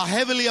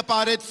heavily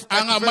about it.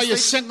 And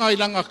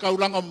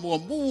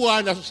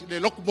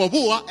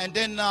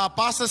then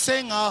Pastor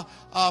Senga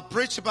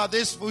preached about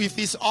this with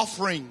his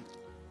offering.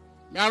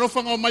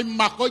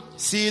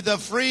 See, the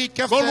free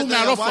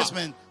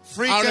watchman.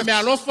 Free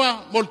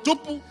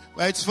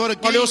it's for the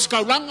king,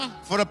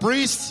 for the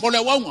priest,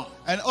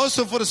 and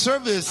also for the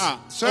servants.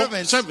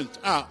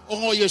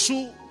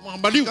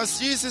 Because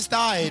Jesus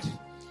died.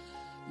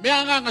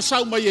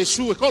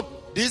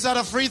 These are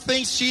the three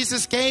things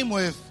Jesus came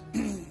with.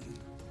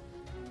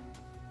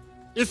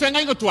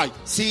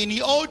 See, in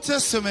the Old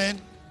Testament,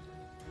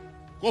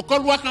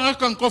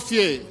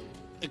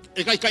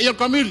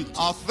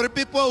 three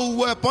people who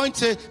were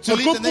appointed to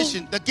lead the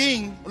nation. The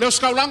king,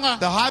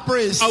 the high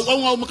priest,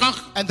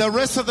 and the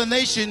rest of the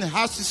nation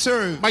has to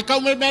serve. Catch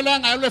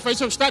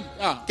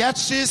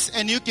this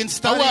and you can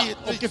study it.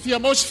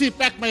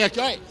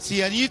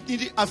 See, and you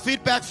need a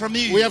feedback from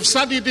you. We have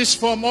studied this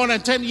for more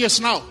than 10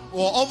 years now.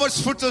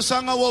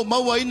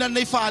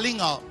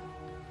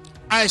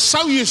 And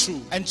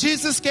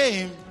Jesus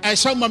came, and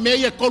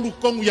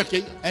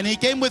he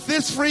came with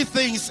these three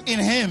things in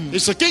him.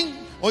 He's a king,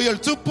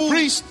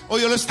 priest,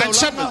 and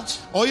servant.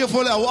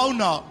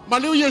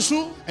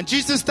 And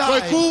Jesus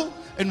died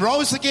and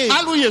rose again,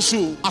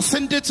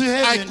 ascended to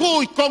heaven,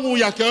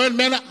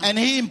 and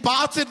he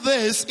imparted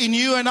this in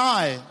you and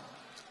I.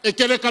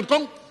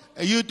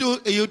 You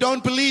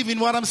don't believe in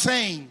what I'm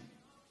saying.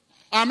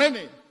 Amen.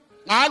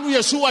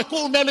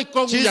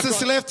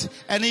 Jesus left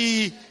and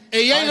he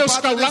there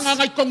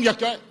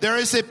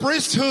is a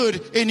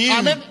priesthood in you.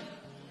 Amen.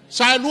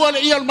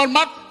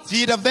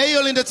 See, the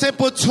veil in the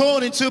temple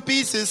torn in two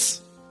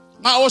pieces.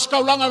 Only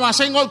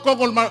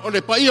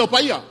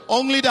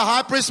the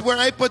high priests were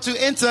able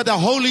to enter the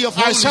Holy of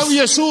Holies.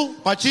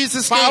 But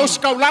Jesus came,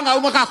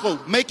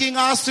 making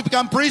us to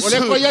become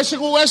priesthood.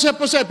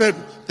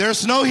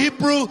 There's no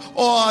Hebrew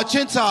or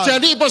Gentile,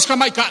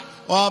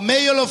 or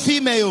male or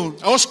female.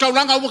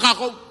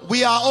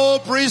 We are all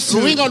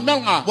priesthood.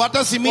 What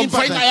does it mean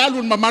by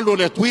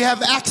that? We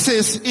have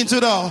access into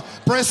the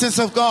presence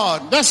of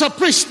God. There's a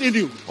priest in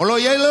you.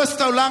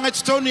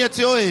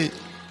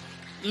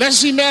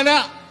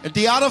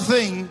 The other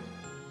thing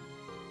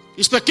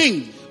is the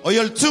king.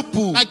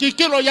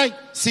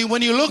 See,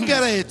 when you look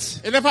at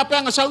it,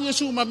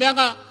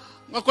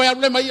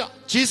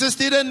 Jesus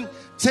didn't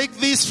take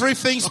these three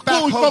things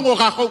back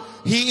home.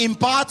 He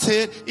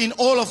imparted in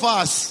all of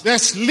us.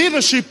 There's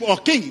leadership or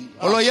king.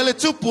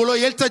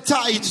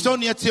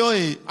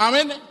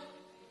 Amen.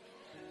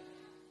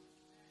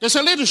 There's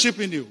a leadership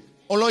in you.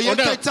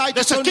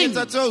 There's a king.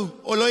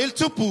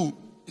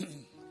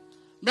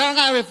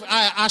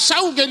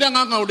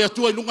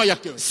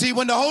 See,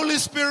 when the Holy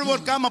Spirit will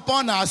come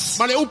upon us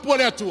and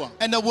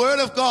the Word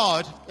of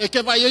God, you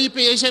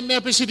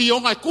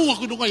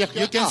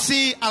can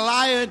see a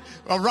lion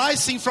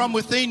rising from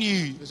within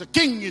you. There's a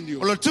king in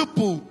you.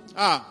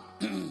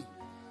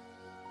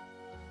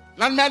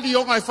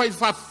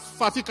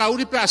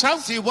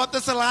 See, what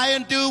does a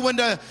lion do when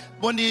the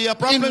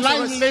problems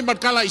arise?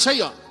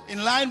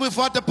 In line with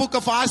what the book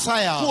of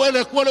Isaiah.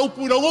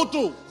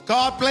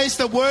 God placed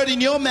the word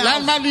in your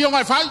mouth.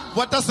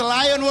 What does the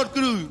lion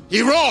do?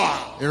 He roars.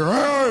 He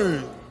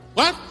roars.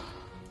 What?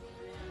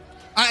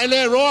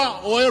 I roar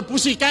or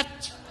pussycat.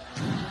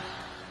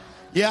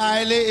 Yeah,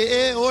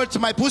 I roar to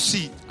my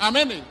pussy.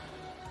 Amen.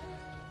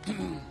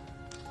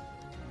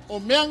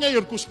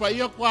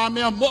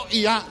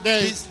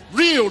 There's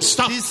real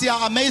stuff. These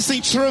are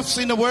amazing truths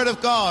in the Word of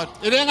God.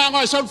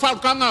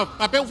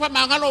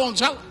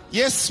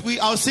 Yes,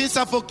 our sins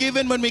are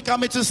forgiven when we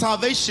come into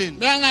salvation.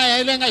 When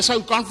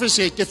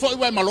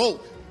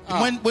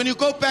you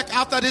go back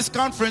after this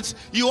conference,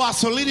 you are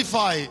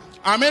solidified.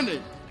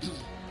 Amen.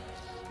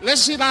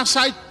 Let's see that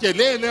side.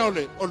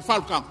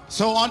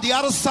 So on the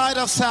other side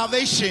of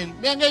salvation,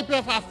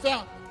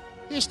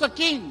 he's the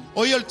king,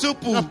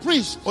 the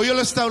priest,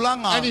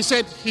 and he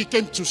said he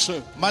came to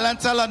serve. He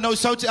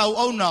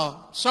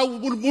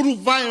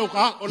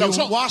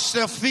washed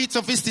the feet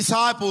of his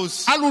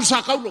disciples.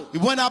 He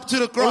went up to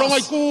the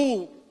cross.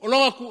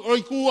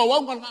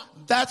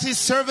 That's his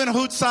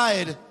servanthood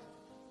side.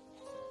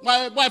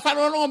 Are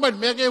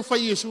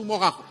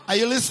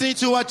you listening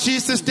to what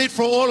Jesus did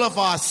for all of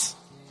us?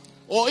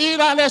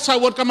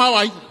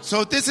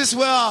 So this is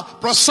where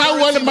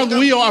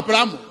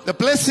the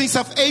blessings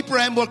of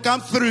Abraham will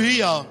come through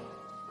here.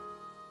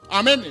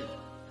 Amen.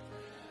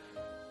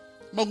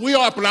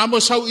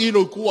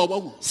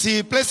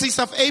 See, blessings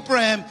of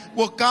Abraham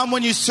will come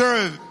when you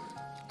serve.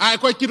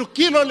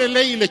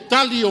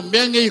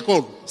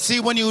 See,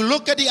 when you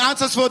look at the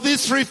answers for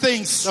these three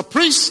things, the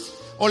priest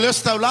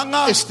is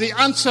the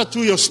answer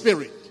to your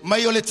spirit.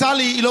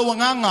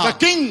 The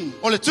king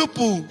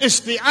is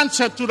the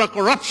answer to the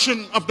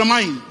corruption of the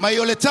mind.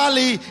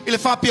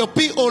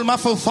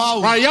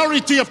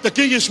 Priority of the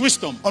king is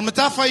wisdom. And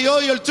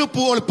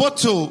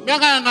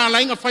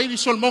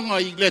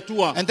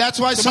that's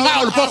why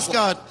Solomon asked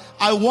God,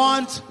 I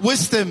want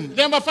wisdom.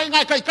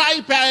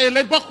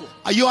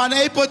 Are you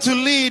unable to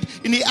lead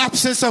in the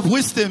absence of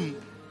wisdom?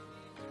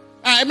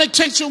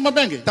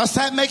 Does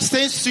that make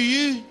sense to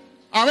you?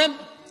 Amen.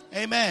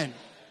 Amen.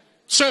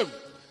 Serve.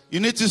 You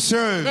need to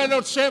serve.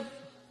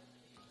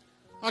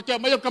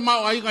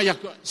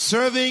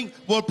 Serving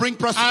will bring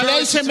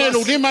prosperity to us.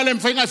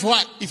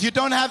 If you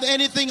don't have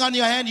anything on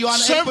your hand, you are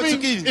unable to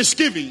give. Is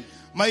giving.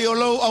 You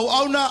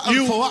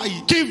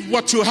give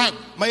what you have.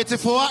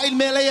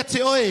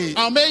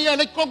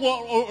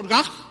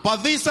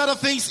 But these are the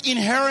things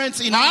inherent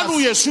in us.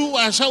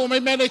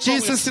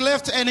 Jesus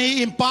left and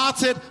he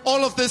imparted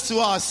all of this to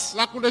us.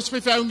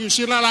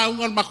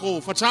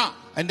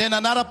 And then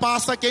another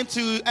pastor came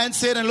to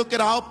answer and look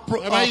at our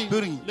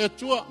building.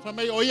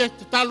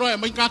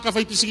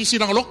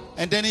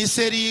 And then he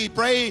said he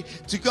prayed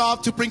to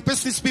God to bring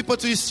business people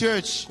to his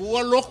church.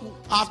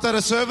 After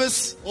the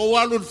service,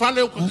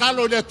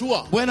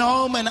 went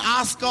home and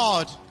asked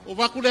God,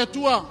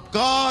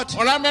 God,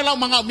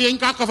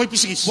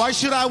 why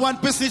should I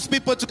want business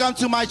people to come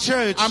to my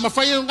church?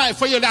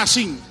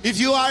 If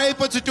you are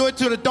able to do it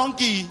to the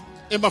donkey,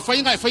 you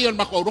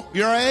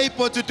are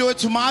able to do it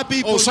to my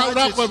people.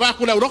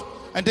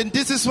 And then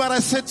this is what I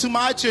said to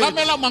my church.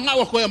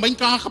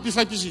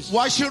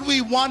 Why should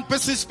we want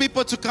business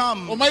people to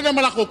come?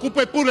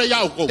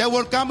 They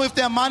will come with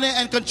their money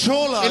and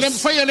control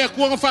us.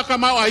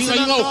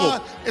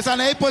 God is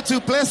unable to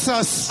bless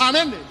us.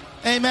 Amen.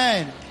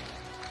 Amen.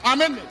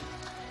 Amen.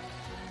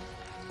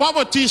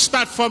 Poverty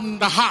starts from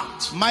the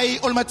heart.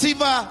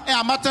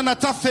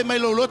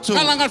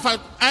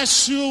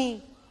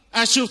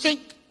 As you think,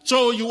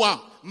 so you are.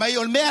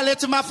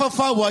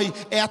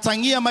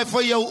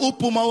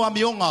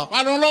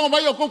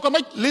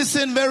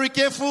 Listen very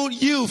careful,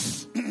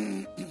 youth.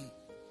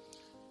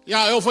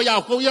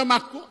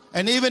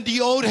 And even the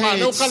old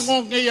heads.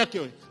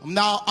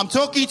 Now I'm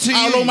talking to you.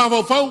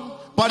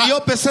 But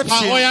your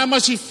perception,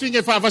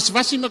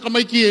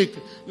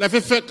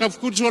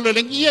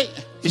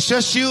 it's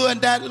just you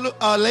and that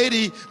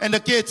lady and the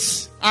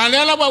kids.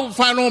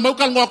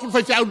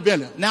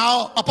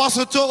 Now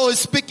Apostle To'o is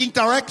speaking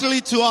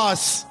directly to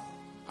us.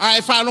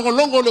 When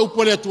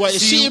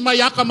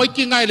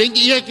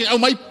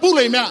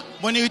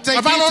you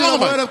take me to the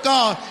word of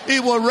God,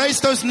 it will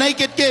raise those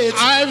naked kids.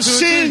 I've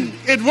seen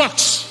it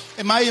works.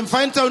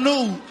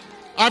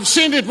 I've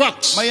seen it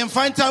works.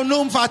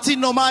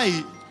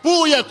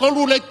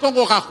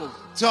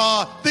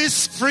 So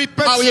this free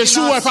person,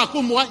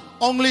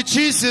 only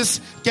Jesus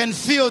can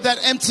feel that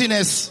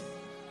emptiness.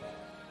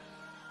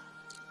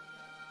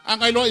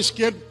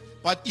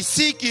 But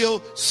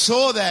Ezekiel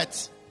saw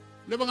that.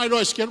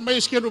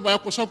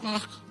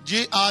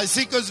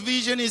 Ezekiel's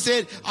vision, he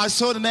said, I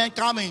saw the man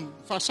coming.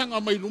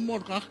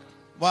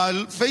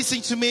 While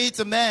facing to me, it's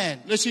a man.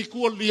 On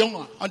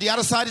the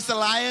other side is the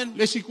lion.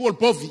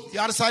 The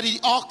other side is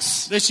the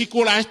ox.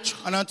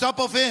 And on top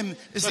of him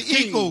is the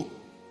eagle.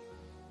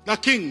 The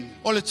king,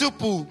 or the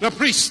tupu, the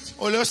priest,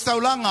 or the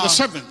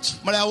servant.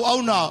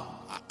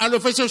 And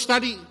if I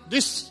study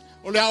this,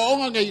 let's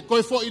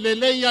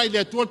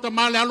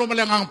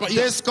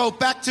go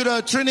back to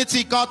the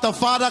Trinity, God the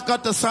Father,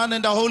 God the Son,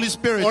 and the Holy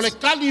Spirit.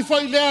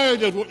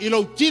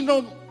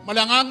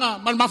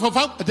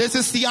 This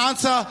is the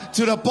answer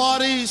to the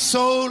body,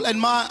 soul, and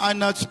mind,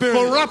 and the spirit.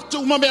 Corrupt.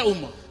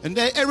 And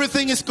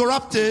everything is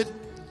corrupted.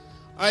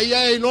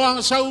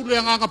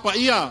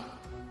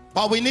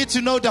 But we need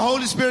to know the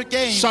Holy Spirit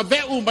came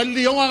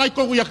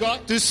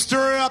to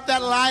stir up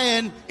that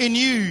lion in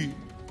you.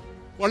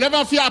 See,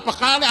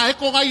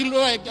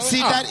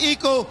 that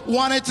eagle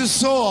wanted to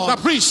soar.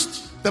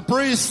 The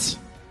priest.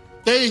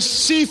 They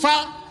see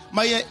far.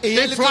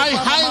 They fly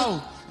high.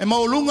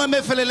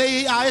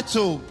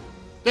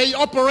 They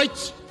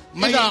operate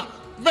at a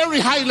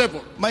very high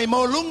level. They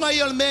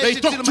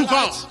talk to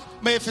God.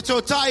 They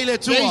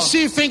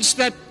see things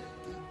that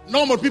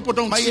normal people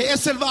don't see.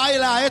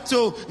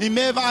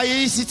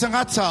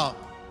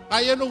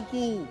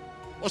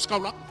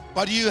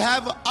 But you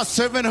have a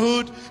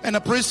servanthood and a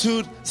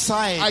priesthood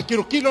side.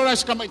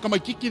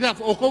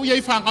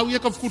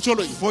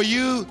 For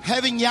you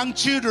having young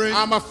children,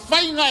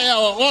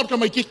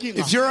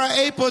 if you are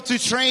able to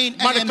train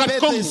and embed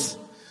this,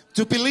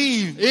 to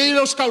believe.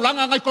 There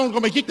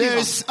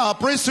is a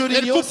priesthood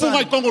in your son,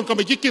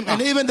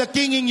 and even the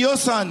king in your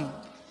son.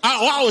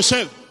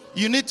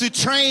 You need to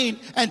train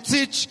and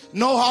teach,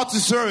 know how to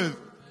serve.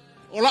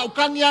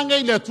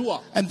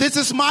 And this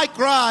is my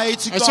cry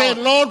to God. I say,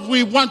 Lord,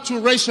 we want to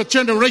raise a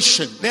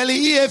generation.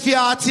 They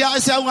are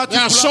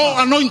so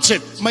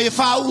anointed.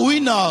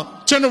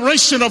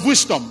 Generation of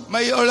wisdom.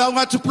 And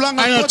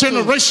a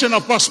generation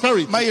of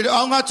prosperity.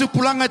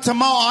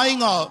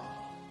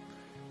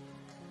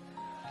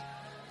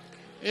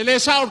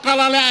 It's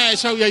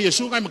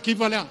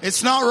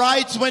not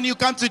right when you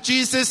come to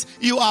Jesus,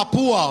 you are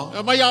poor.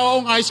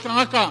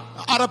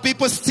 Other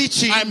people's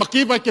teaching,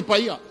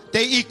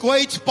 they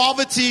equate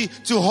poverty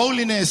to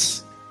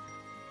holiness.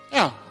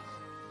 Yeah.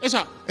 Is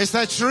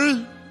that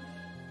true?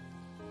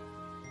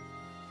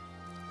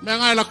 And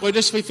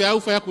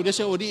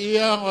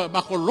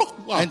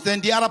then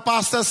the other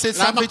pastor said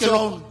something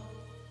to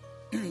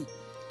him.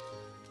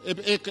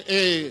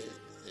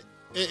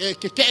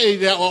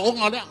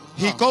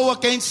 He go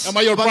against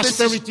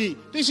prosperity.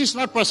 This is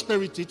not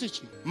prosperity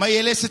teaching.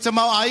 It's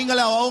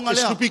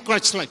to be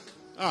Christ-like.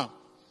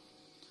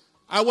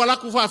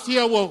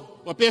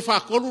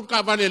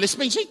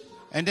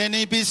 And then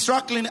he be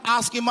struggling,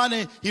 asking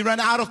money. He ran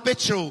out of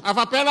petrol.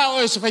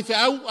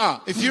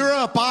 If you're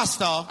a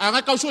pastor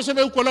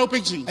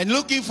and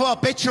looking for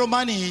petrol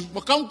money,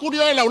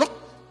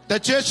 the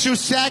church should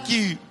sack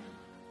you.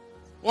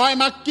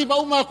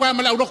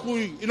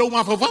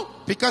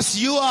 Because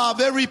you are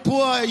very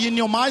poor in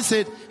your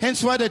mindset.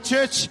 Hence why the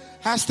church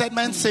has that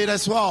mindset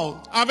as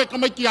well.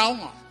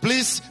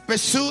 Please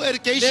pursue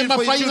education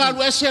for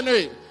your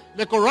children.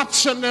 The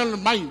corruptional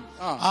mind.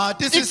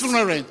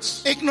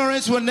 Ignorance.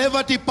 Ignorance will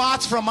never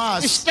depart from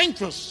us. It's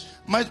dangerous.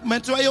 For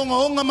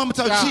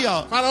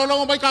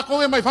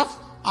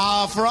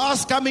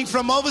us coming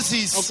from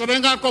overseas,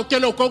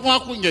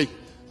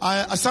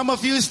 some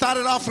of you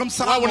started off from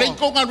Samoa.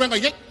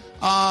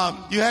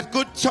 You had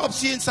good jobs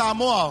here in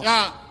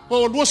Samoa.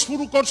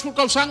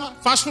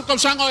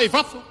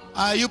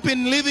 You've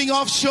been living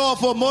offshore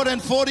for more than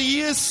 40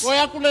 years.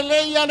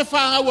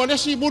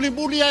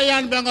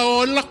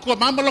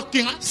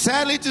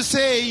 Sadly to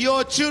say,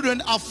 your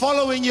children are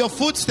following your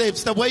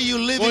footsteps, the way you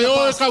live in the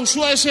past.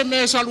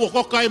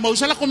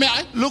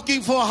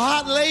 Looking for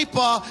hard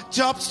labor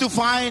jobs to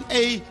find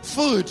a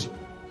food.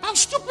 How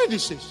stupid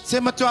is this?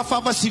 And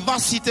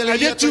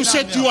yet you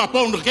said you are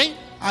born again.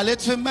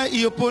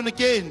 You're born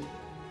again.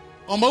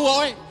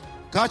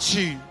 Got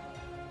you.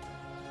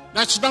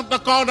 That's not the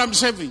God I'm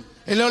serving.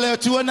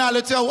 That's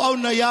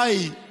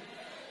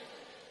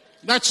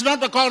not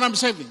the God I'm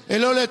serving.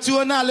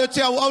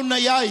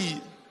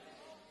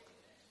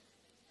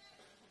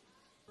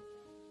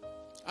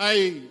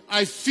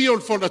 I feel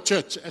for the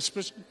church,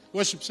 especially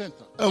worship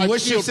center. I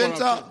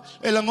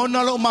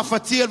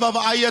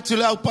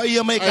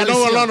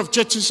know a lot of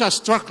churches are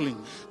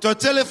struggling.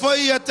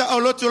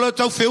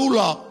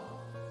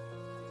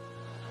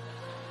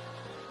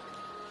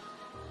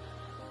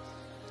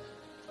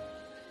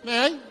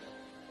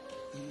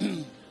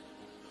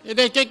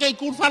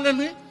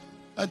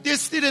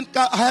 This didn't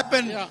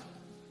happen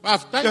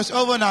just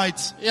overnight.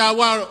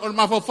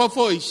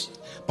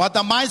 But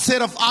the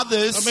mindset of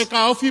others,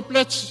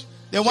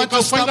 they want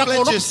to stop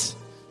pledges.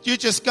 You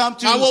just come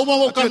to.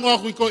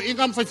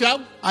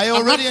 I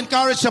already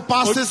encourage the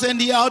pastors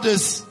and the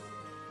elders.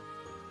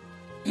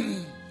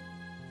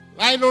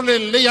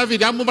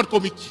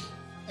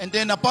 And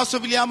then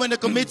Apostle William and the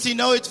committee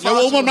know it's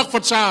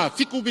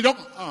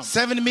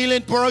 7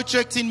 million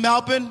project in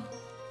Melbourne.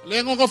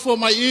 More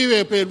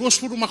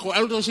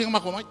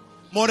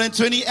than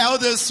 20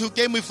 elders who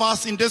came with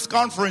us in this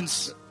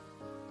conference.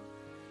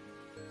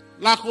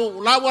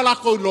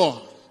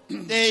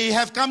 They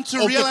have come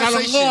to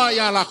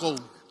realization.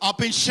 I've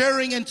been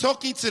sharing and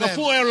talking to them.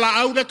 The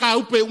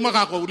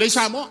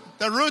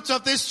roots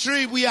of this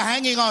tree we are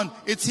hanging on,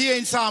 it's here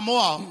in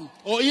Samoa.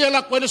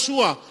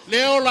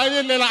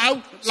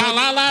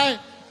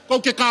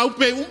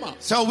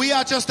 So we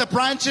are just the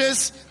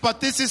branches,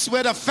 but this is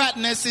where the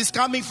fatness is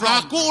coming from.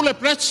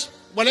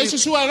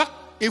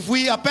 If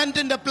we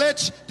abandon the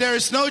pledge, there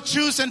is no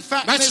juice and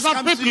fatness. That's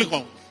not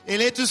biblical.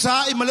 It's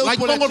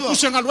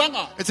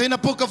in the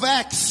book of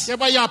Acts.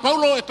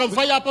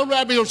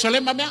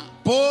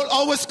 Paul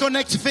always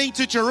connects things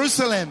to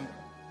Jerusalem.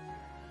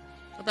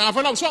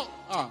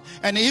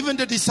 And even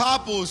the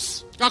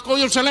disciples.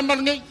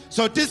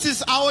 So this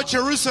is our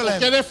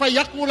Jerusalem.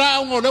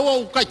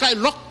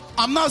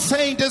 I'm not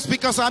saying this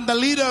because I'm the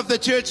leader of the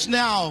church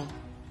now.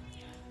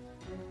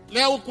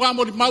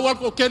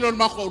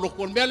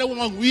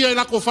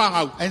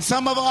 And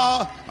some of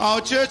our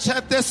church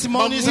have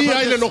testimonies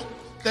about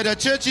that the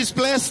church is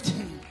blessed.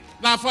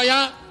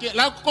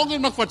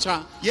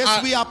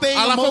 Yes, we are paying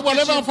a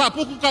mortgage.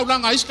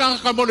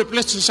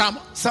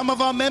 Some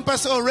of our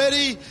members are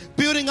already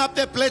building up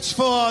their pledge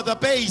for the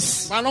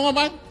base.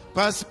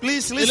 But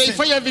please listen.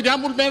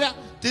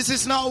 This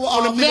is not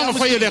our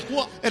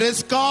it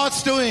is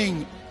God's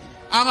doing.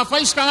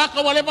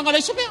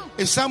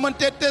 If someone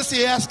did this,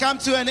 it has come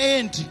to an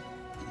end.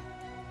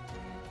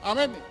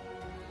 Amen.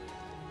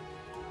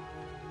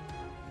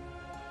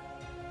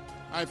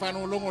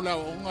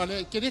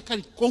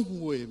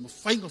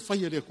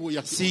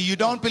 See, you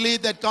don't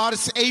believe that God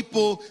is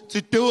able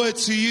to do it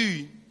to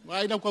you.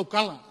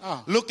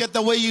 Look at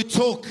the way you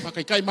talk.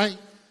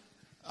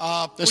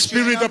 The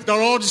Spirit of the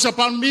Lord is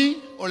upon me,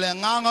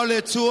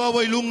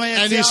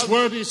 and His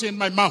word is in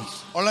my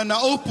mouth. When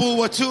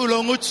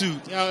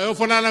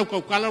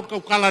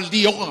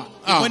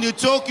you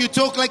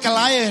talk like a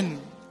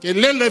lion. You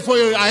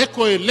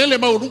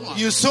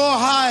soar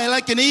high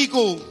like an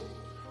eagle.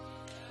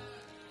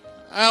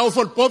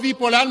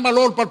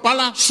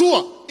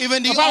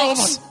 Even the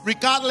ox,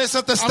 regardless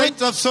of the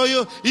state of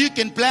soil, you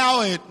can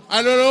plow it.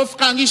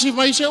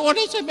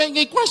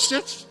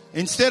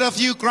 Instead of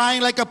you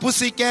crying like a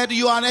pussycat,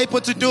 you are unable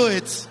to do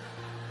it.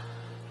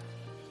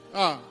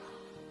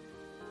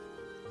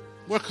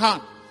 Work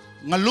hard.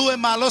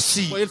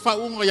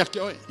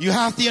 You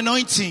have the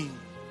anointing.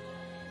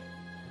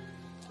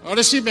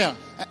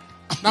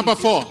 Number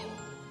 4.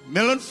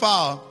 Melon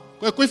fowl.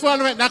 You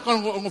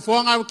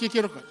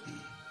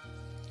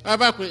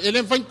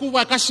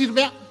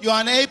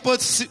are unable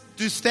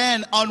to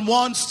stand on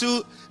one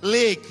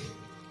leg.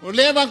 The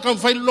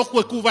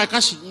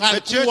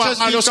churches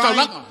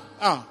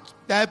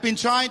they have been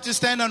trying to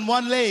stand on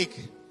one leg.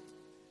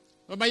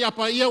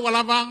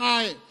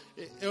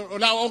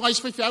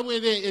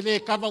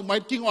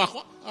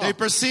 They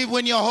perceive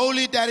when you're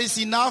holy that is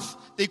enough.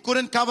 They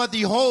couldn't cover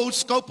the whole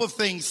scope of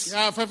things.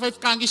 And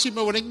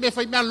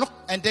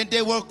then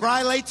they will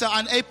cry later,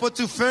 unable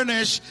to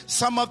furnish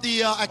some of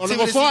the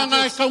activities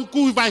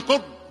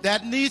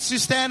that needs to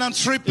stand on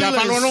 3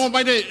 pillars.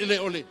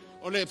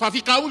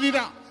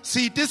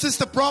 See, this is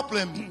the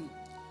problem.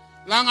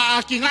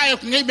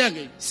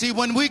 See,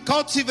 when we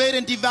cultivate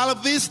and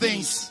develop these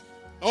things,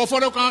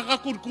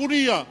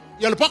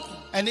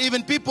 and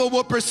even people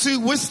will pursue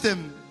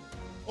wisdom,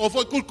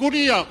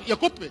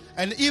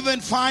 and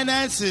even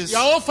finances,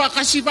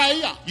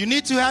 you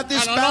need to have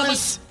this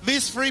balance,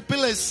 these 3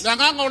 pillars. See,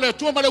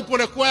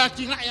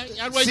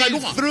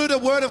 through the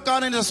word of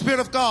God and the Spirit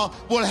of God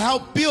will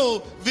help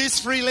build these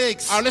 3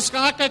 legs. Once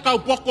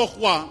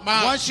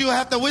you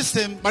have the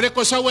wisdom,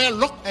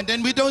 and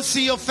then we don't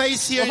see your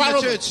face here in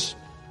the church.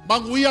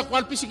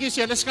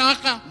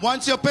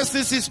 Once your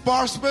business is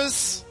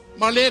prosperous,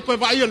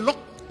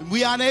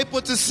 we are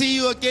unable to see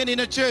you again in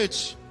the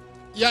church.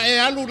 You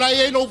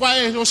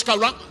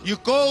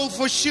go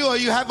for sure,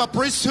 you have a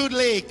priesthood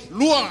leg.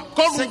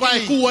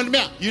 Secondly,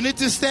 you need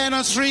to stand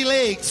on 3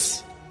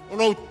 legs.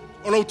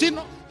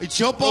 It's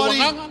your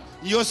body,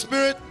 your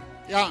spirit,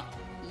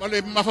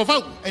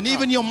 and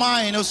even your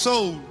mind or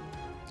soul.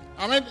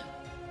 Amen.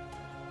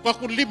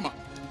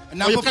 And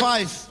number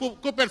 5,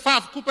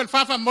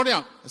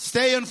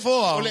 stay on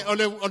 4.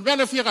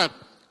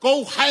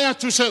 Go higher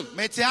to serve.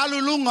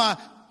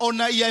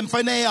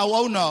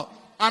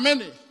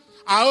 Amen.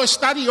 I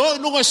study.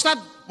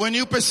 When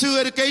you pursue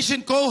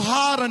education, go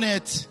hard on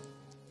it.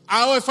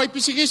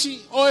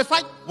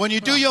 When you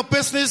do your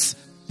business,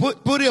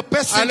 put your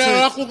best into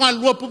it.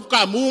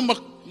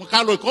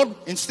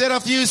 Instead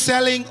of you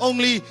selling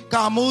only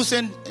camus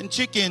and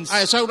chickens,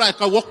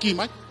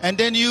 and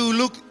then you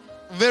look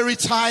very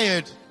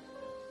tired.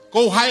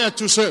 Go higher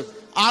to serve.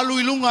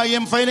 Only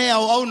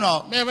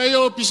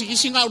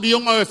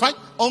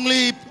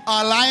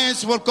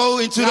lions will go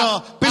into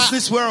the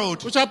business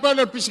world. Or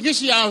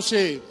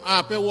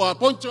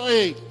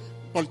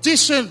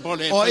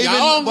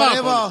even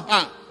whatever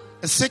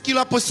a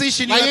secular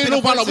position you have been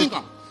appointed.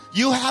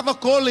 You have a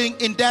calling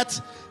in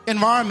that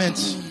environment.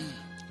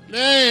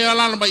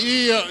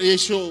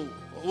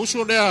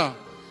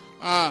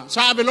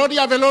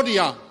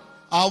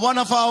 One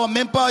of our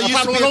members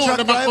used to be a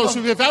truck driver.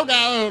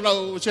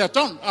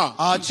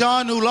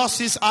 John, who lost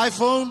his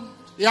iPhone.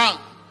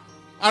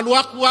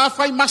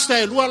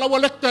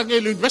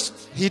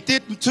 He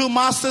did 2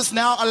 masters,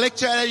 now a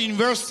lecturer at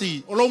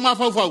university. In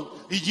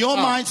your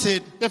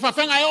mindset,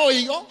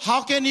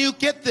 how can you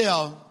get there?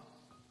 A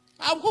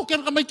lot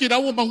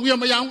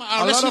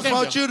of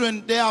our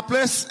children, they are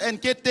blessed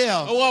and get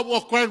there.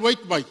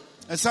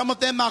 And some of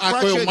them are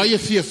graduates.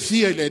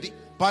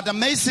 But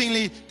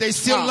amazingly, they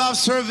still love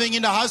serving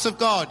in the house of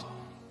God.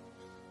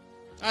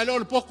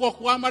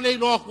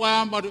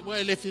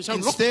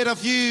 Instead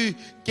of you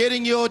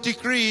getting your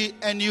degree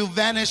and you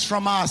vanish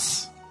from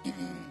us.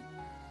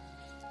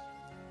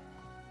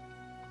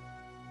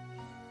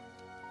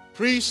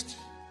 Priest,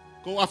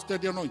 go after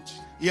the anointing.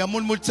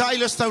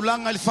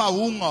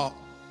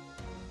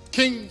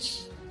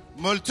 Kings,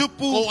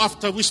 go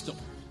after wisdom.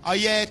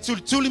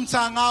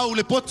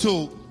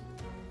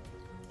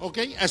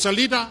 Okay, as a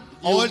leader,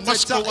 you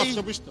must go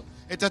after wisdom.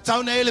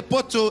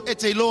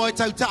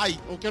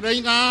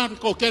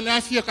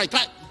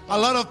 A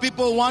lot of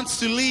people want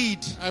to lead.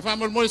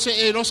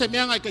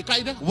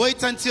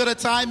 Wait until the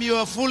time you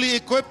are fully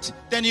equipped,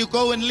 then you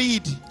go and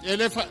lead.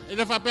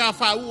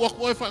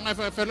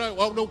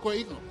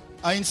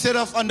 Instead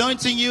of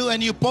anointing you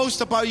and you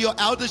boast about your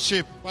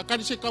eldership, we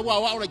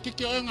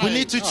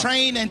need to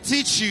train and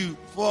teach you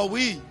for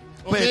we.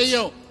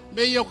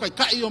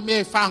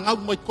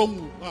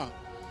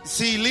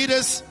 See,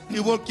 leaders,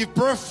 you will give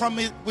birth from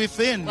it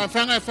within. You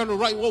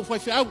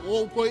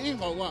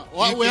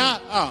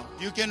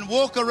can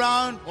walk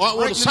around.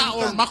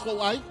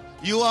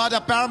 You are the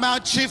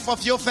paramount chief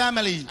of your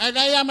family.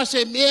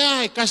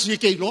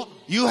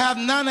 You have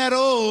none at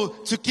all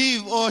to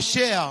give or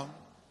share.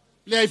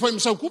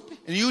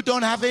 And you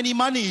don't have any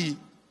money.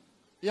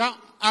 Yeah,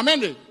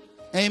 amen.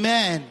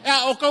 Amen.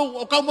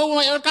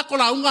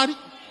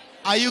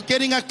 Are you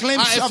getting a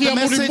glimpse of the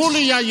message?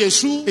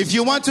 If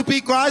you want to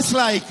be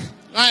Christ-like,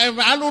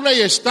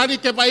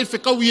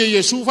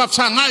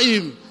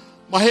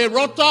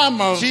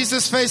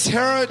 Jesus faced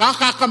Herod,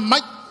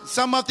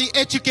 some of the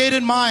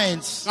educated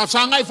minds.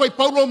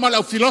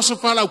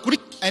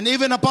 And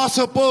even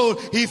Apostle Paul,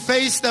 he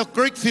faced the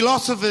Greek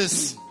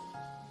philosophers.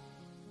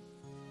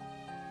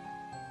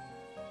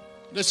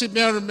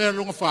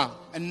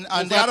 And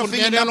the other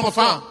thing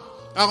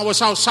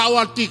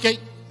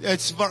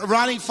it's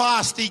running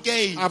fast,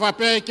 DK. If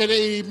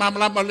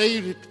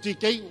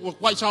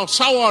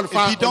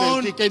you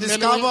don't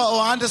discover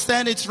or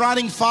understand, it's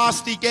running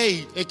fast,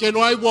 DK.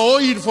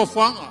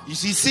 You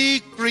see,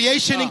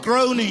 creation is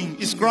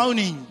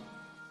groaning.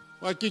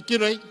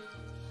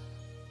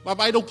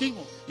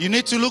 You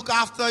need to look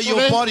after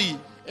your body.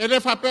 The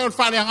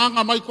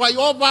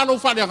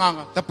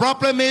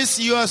problem is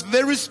you are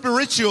very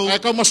spiritual,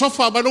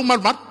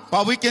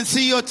 but we can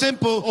see your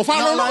temple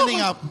not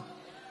lining up.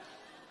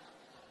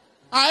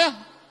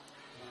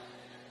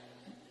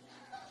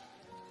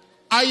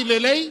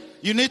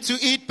 You need to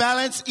eat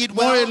balanced, eat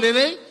well.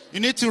 You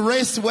need to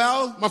rest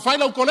well.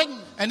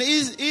 And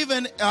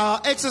even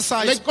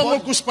exercise. It's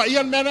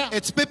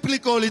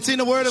biblical. It's in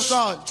the Word of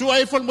God.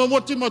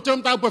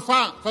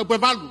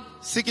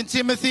 2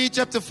 Timothy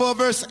chapter 4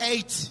 verse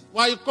 8.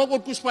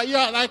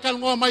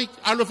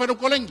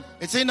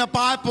 It's in the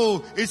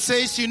Bible. It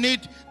says you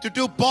need to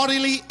do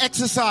bodily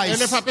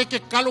exercise. Instead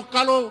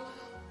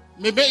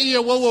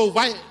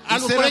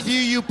of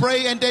you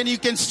pray and then you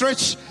can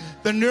stretch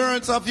the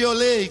neurons of your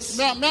legs. See,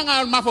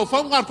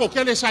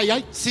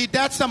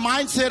 that's the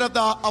mindset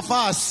of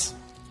us.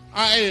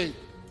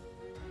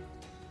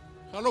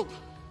 Hello.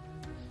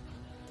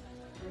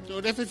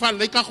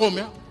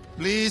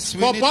 Please,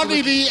 for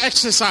bodily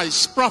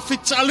exercise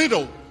profits a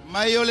little.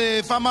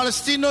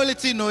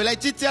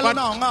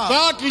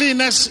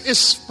 Godliness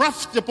is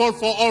profitable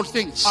for all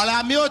things,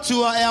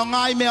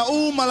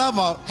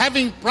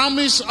 having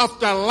promise of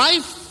the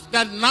life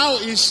that now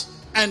is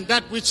and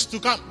that which to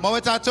come.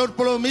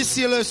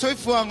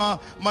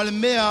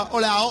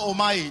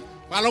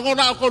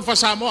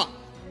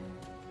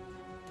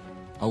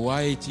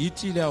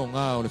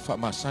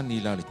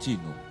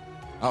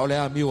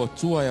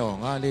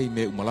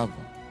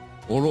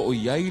 Olo o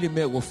iai le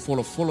mea ua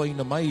folo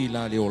ina mai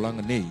la le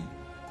olanga nei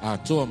a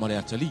toa ma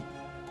le atali.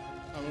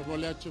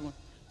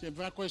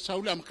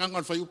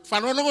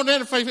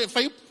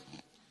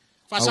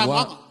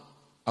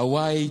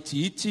 Awa e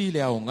iti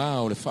le ao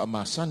ngā o le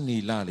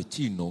whaamasani la le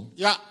tino.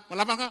 Ya,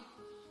 malapanga.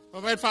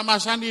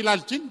 Whaamasani la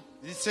le tino.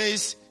 It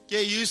says,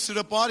 get used to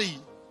the body.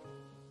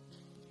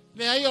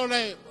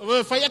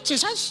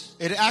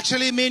 It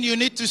actually means you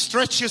need to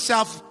stretch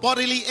yourself,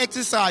 bodily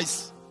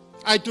exercise.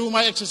 I do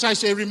my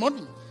exercise every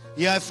morning.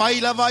 You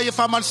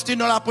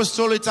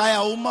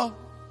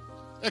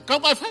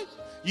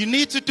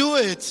need to do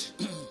it.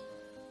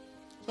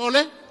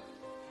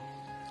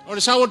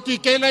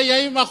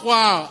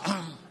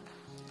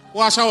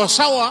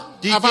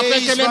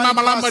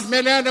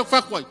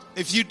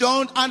 If you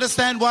don't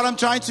understand what I'm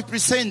trying to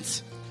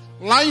present,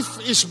 life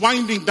is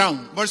winding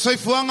down.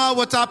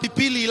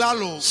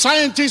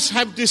 Scientists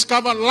have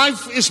discovered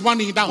life is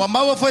winding down.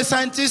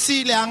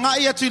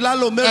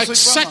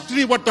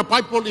 Exactly what the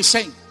Bible is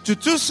saying.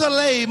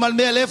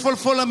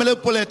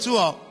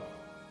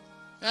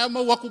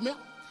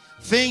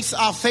 Things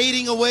are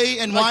fading away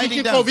and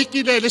winding down.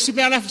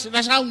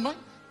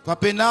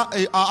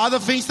 Other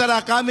things that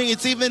are coming,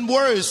 it's even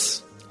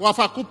worse.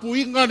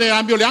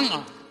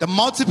 The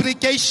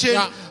multiplication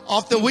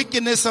of the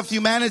wickedness of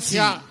humanity.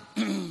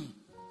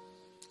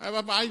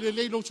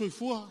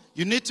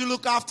 You need to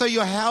look after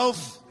your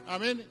health.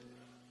 Amen.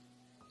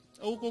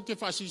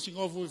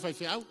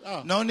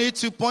 No need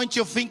to point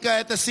your finger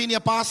at the senior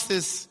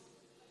pastors.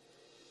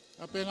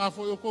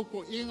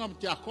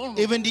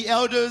 Even the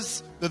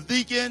elders, the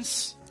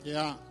deacons.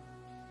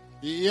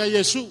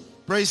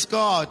 Praise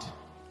God.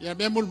 And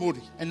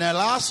the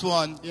last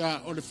one.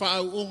 The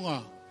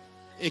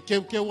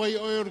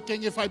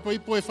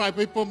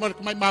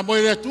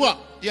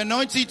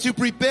anointing to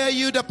prepare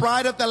you, the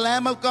bride of the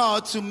Lamb of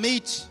God, to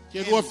meet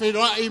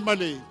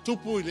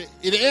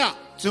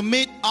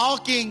our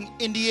King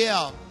in the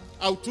air.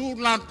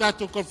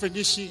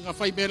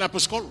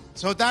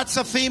 So that's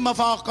the theme of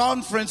our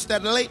conference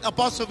that late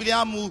Apostle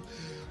Williamu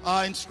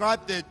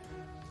inscribed it.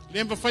 We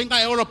are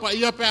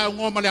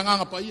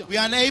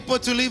unable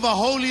to live a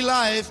holy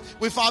life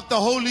without the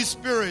Holy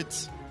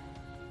Spirit.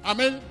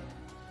 Amen.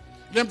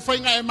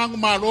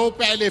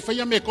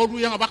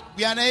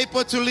 we are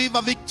unable to live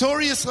a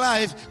victorious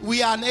life.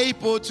 We are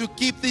unable to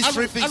keep these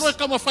three things.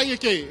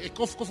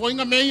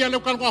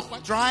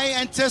 Try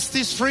and test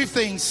these three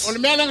things.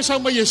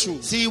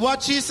 See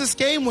what Jesus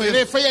came with.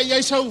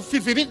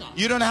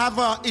 You don't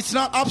have it's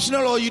not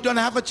optional, or you don't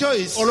have a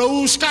choice.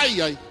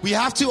 We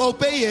have to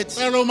obey it,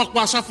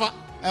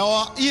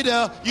 or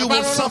either you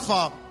will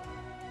suffer.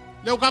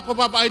 Now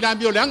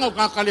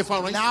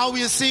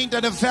we are seeing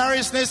the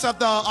nefariousness of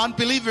the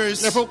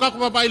unbelievers.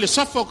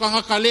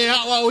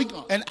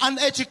 And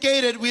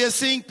uneducated, we are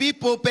seeing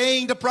people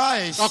paying the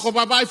price.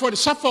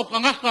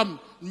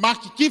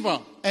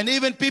 And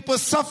even people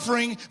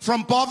suffering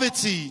from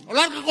poverty.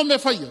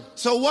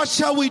 So what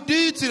shall we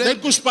do today?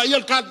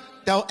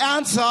 The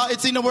answer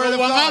is in the Word of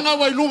God.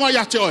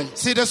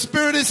 See, the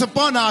Spirit is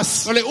upon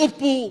us. And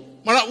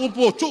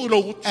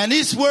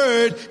His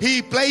Word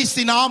He placed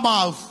in our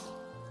mouth.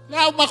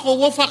 Now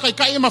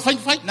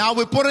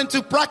we put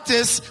into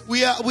practice,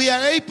 we are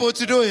able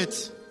to do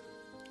it.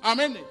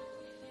 Amen.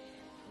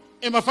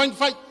 It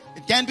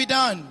can be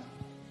done.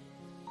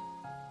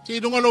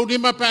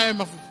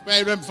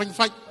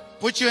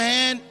 Put your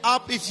hand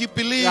up if you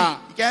believe it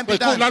can be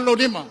done.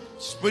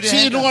 Put your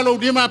hand up.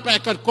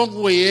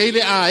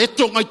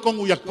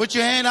 Put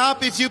your hand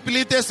up if you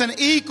believe there's an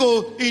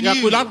eagle in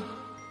you.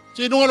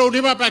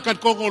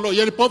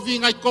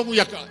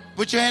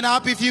 Put your hand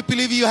up if you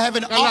believe you have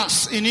an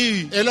ox in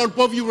you.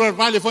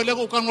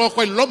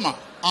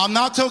 I'm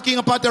not talking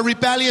about the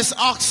rebellious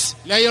ox.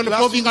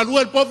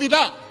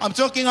 I'm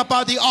talking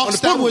about the ox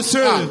that will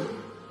serve.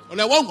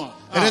 And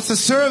it's a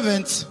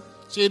servant.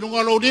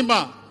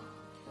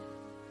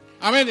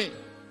 Amen.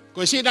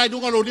 Put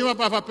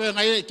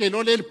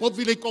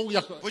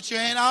your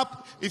hand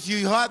up if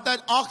you have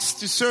that ox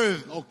to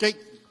serve. Okay.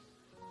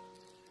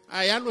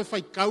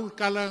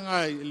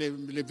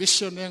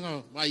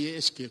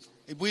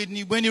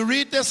 When you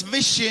read this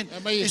vision,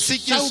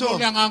 Ezekiel saw,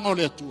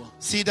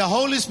 see the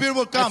Holy Spirit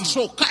will come.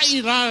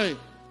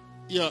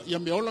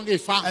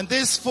 And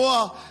these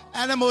four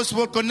animals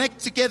will connect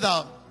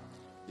together.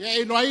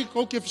 You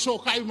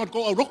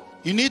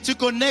need to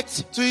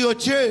connect to your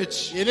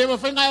church. You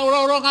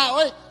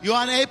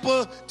are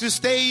unable to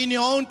stay in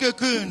your own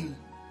cocoon.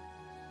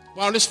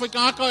 Other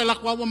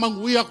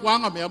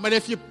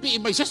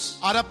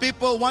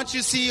people, once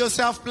you see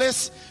yourself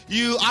blessed,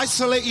 you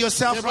isolate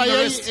yourself from the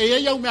rest.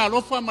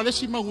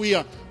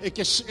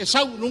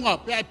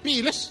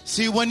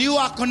 See, when you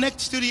are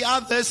connected to the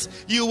others,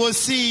 you will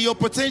see your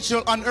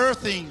potential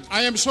unearthing.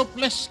 I am so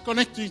blessed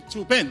connecting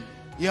to Ben.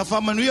 We've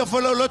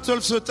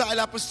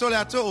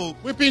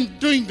been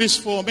doing this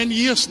for many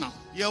years now.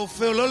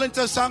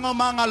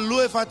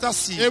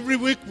 Every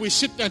week we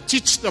sit and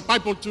teach the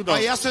Bible to the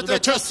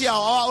church.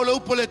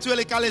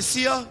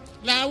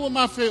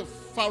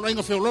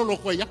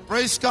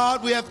 Praise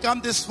God, we have come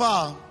this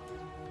far.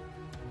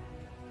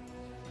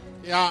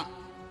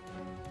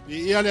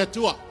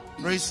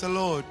 Praise the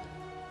Lord.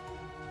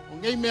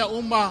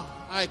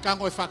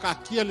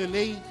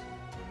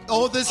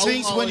 All these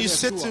things when you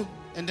sit to,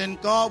 and then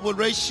God will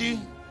raise you.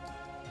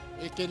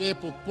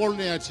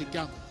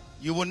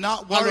 You will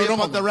not worry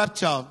about the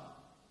rapture.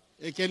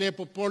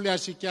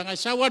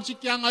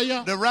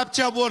 The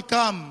rapture will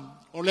come.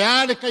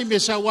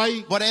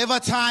 Whatever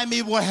time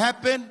it will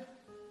happen,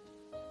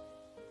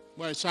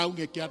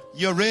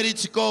 you're ready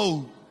to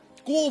go.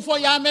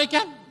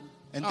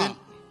 And then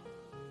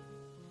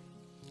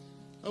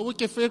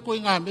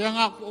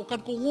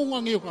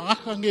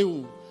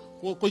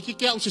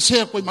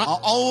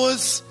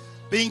always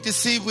being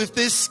deceived with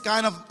this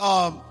kind of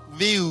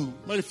view.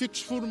 In the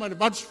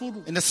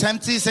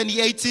 70s and the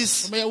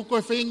 80s,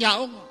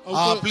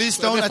 please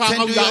don't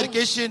attend your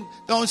education.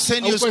 Don't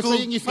send your school.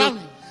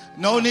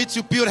 No need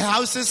to build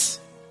houses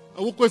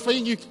or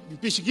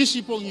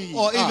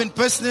even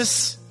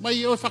business.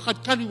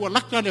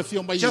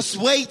 Just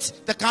wait.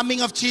 The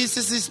coming of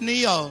Jesus is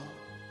near.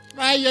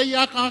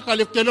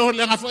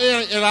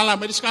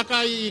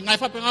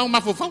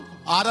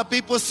 Other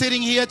people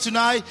sitting here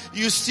tonight,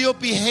 you still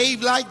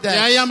behave like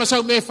that.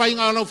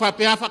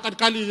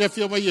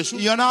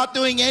 You're not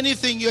doing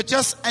anything. You're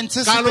just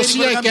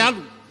anticipating.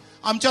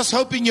 I'm just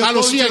hoping you're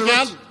going to the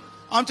rapture.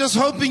 I'm just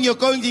hoping you're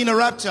going in a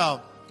rapture.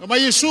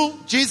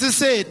 Jesus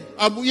said,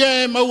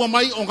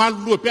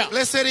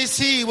 blessed is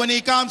he when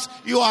he comes,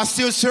 you are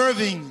still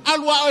serving.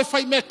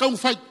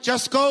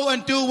 Just go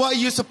and do what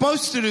you're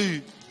supposed to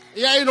do.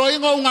 You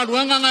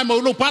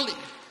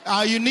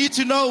need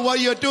to know what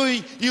you're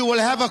doing. You will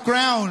have a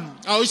crown.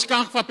 Other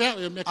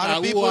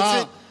people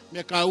say,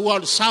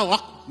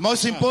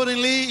 most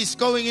importantly, it's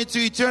going into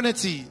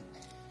eternity.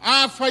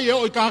 If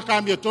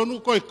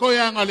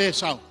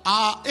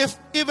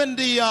even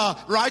the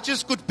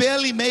righteous could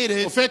barely made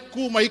it,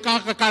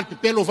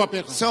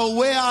 so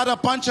where are the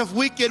bunch of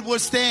wicked will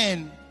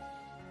stand?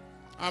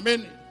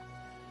 Amen.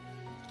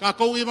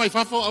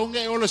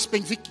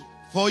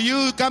 For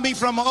you coming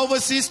from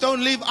overseas,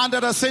 don't live under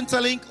the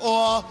Centrelink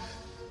or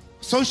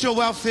social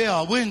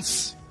welfare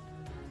wins.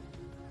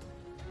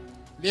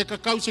 It's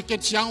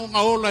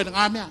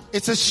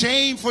a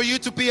shame for you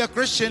to be a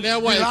Christian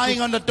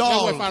relying on the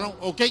doll.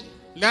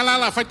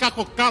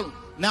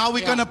 Now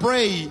we're going to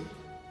pray.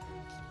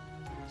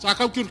 Now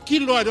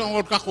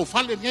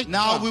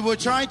we were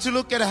trying to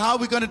look at how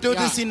we're going to do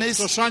this in this.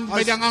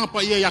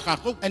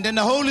 And then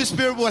the Holy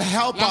Spirit will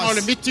help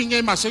us.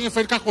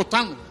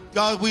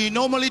 God, we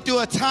normally do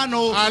a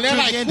tunnel.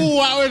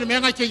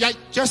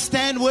 Just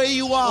stand where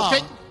you are.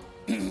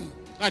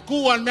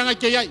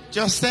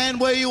 Just stand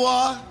where you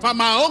are.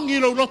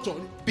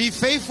 Be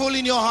faithful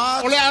in your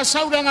heart.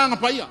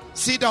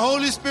 See, the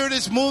Holy Spirit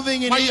is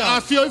moving in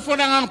here. See,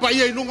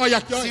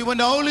 when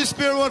the Holy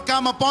Spirit will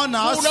come upon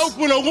us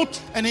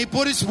and He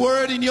put His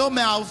word in your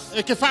mouth,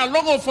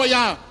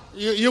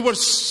 you will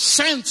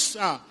sense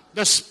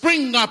the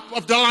spring up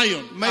of the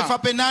lion.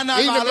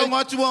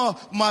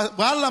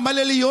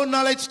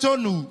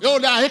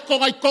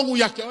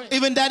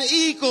 Even that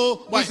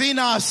eagle within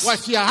us.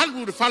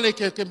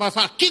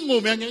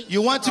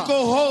 You want to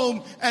go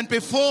home and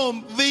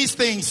perform these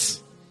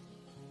things.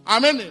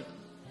 Amen.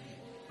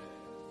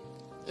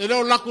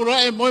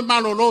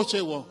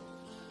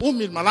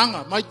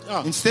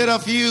 Instead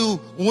of you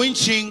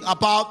winching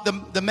about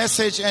the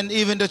message and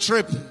even the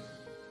trip.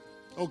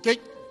 Okay.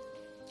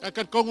 Do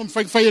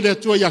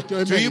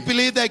you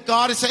believe that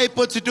God is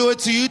able to do it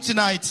to you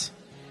tonight?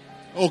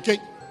 Okay.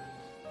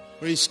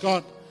 Praise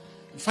God.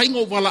 Shall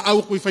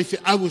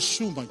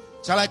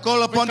I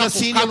call upon the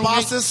senior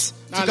pastors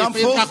to come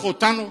forth?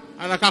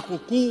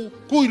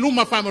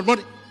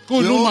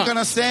 We're all going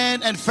to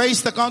stand and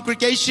face the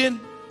congregation.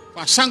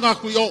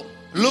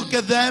 Look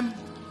at them.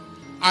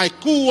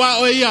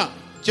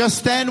 Just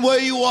stand where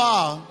you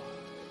are.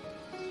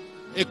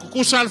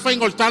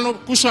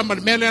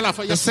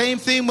 The same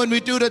thing when we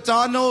do the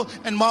tunnel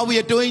and what we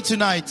are doing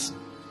tonight.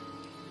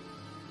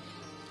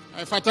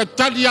 As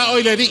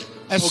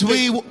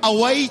we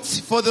await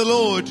for the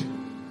Lord.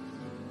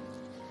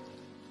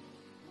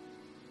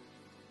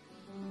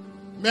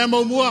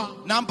 Number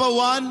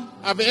one,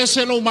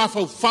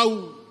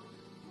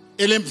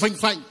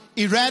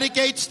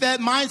 eradicates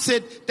that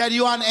mindset that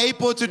you are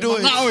unable to do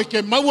it.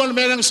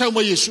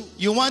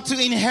 You want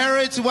to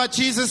inherit what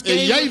Jesus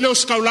gave you.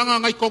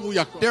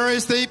 There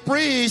is a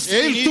priest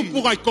in you.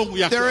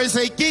 There is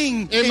a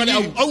king in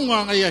you.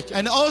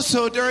 And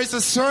also there is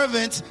a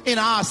servant in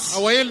us.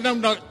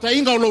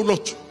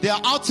 The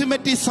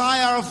ultimate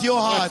desire of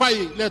your heart.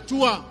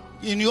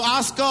 And you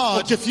ask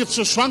God, I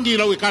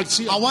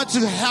want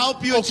to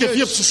help your church.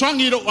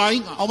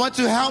 I want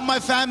to help my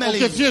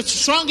family. I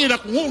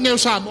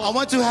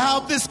want to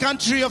help this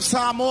country of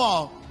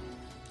Samoa.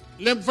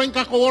 We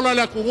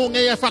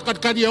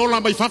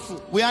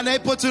are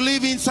unable to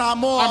live in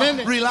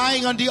Samoa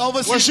relying on the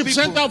overseas people.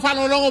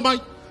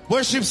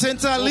 Worship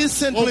center,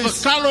 listen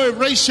please.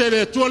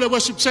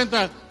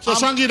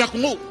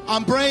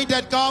 I'm praying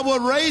that God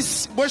will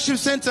raise worship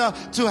center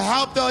to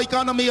help the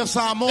economy of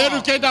Samoa.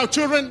 Educate our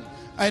children.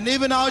 And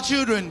even our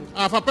children.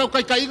 You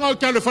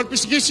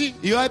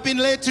have been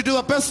led to do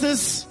a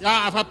business.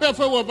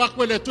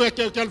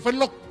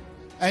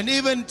 And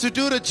even to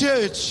do the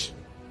church.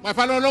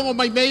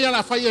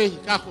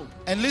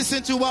 And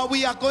listen to what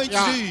we are going to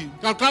do.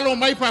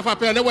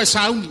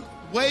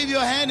 Wave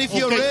your hand if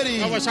you're ready.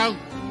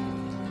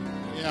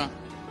 Yeah.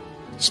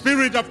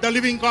 Spirit of the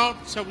living God.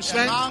 Shall we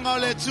stand?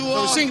 So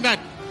we sing that.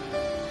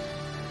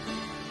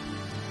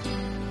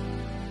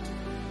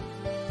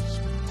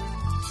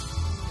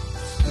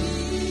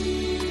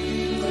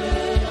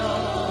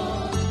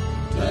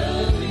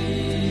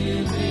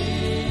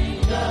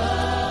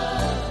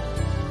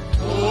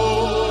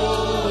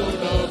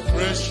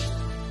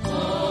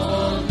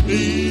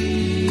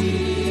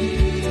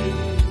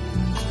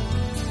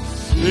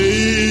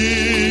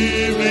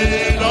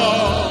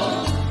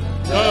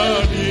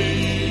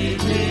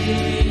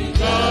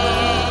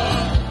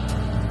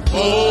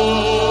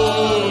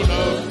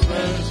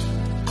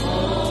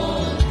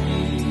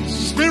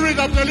 Spirit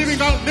of the living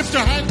God, lift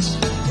your hands.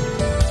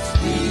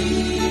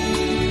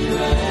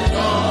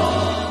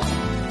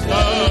 Spirit of the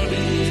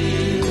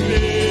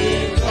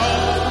living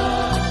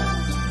God,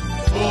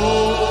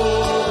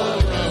 fall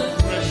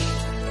afresh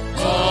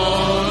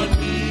on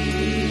me.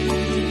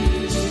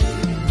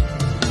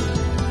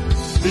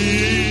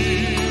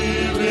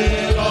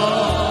 Spirit of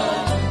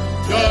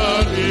the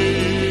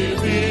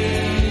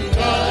living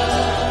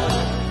God,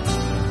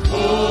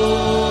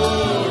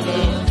 fall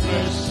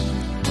afresh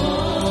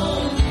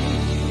on me.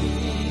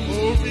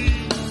 Hold me,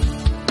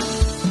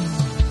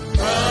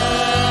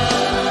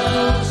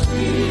 grasp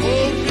me,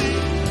 hold me,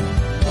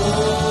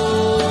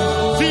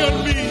 fill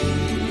me,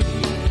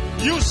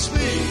 use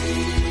me.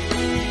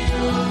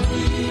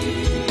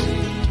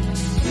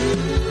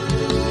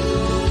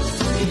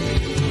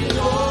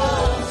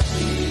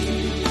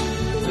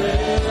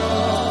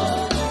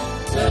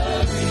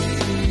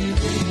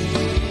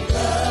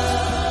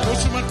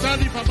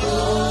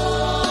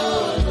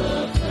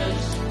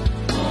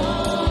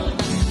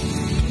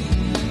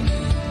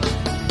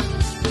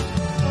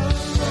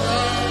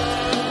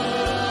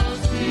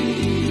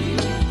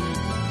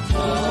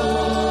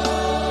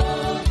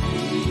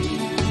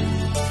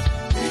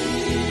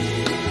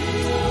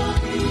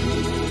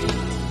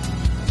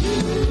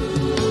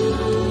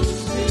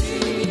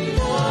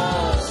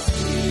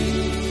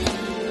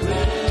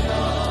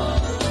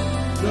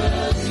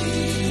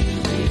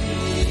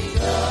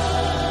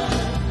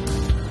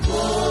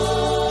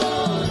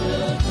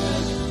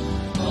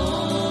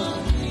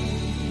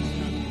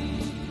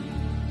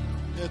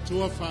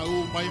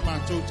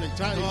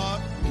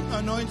 God,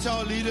 anoint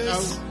our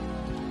leaders.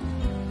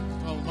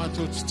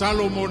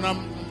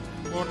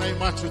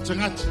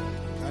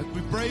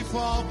 We pray for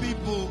our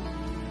people.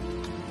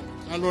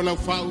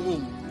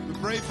 We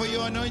pray for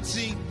your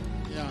anointing.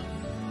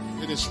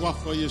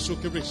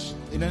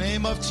 In the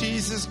name of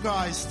Jesus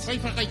Christ.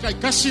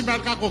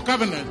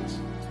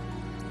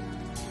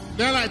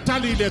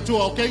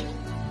 Okay?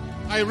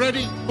 Are you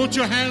ready? Put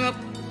your hand up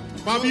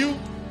above you.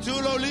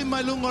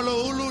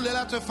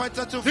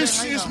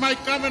 This is my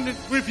covenant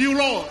with you,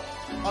 Lord.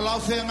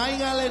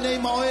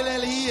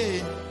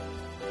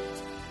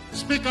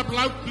 Speak up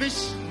loud,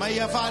 please.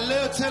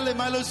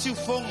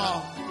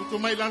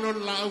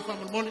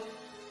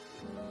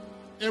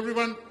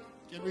 Everyone,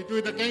 can we do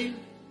it again?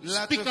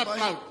 Speak up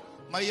loud.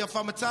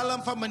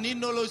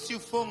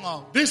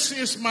 This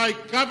is my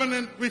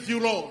covenant with you,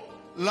 Lord.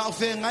 Your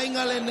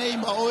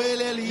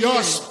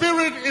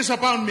spirit is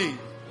upon me.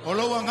 Your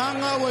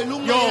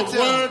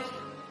word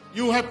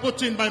you have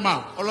put in my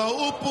mouth.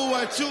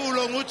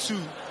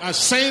 I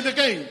say it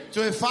again.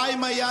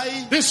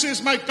 This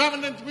is my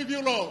covenant with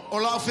you, Lord.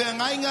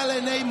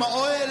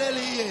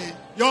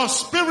 Your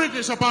spirit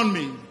is upon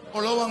me.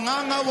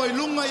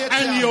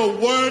 And your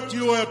word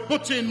you have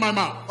put in my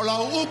mouth.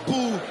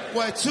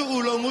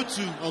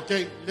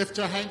 Okay, lift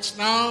your hands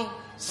now.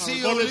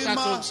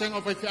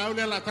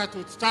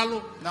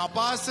 Now,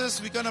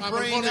 pastors, we're going to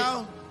pray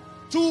now.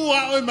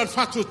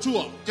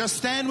 Just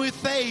stand with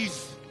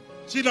faith.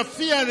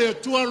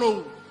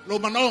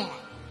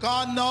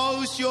 God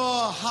knows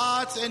your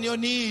heart and your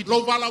need,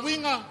 your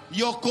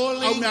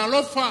calling,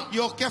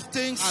 your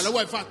giftings.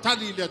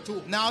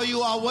 Now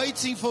you are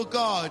waiting for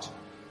God.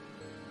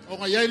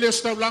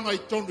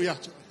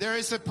 There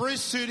is a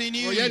priesthood in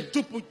you.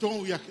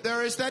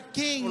 There is that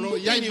king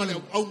within you.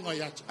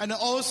 And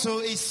also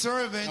a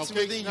servant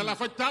within you.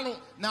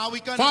 Now we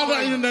can Father,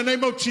 pray. in the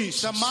name of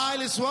Jesus,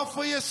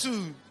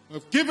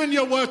 we've given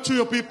your word to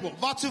your people.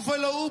 And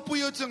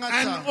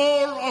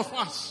all of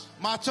us,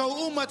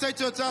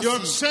 you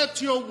have said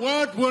your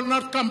word will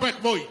not come back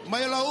void,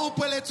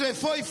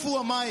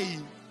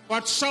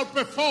 but shall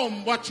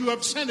perform what you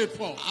have sent it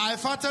for. Now I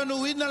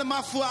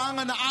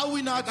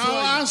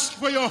ask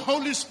for your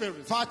Holy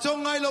Spirit to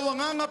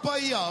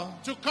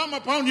come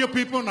upon your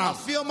people now.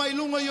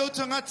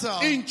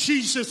 In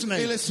Jesus'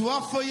 name.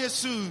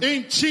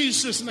 In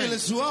Jesus' name.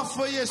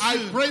 I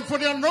pray for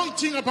the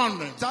anointing upon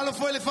them.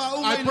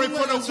 I pray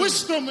for the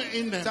wisdom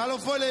in them.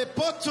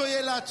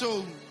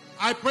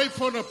 I pray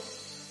for the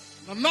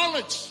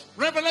knowledge,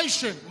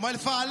 revelation. I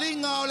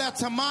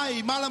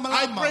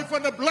pray for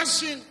the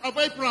blessing of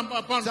Abraham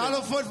upon them.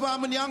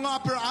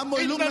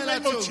 In the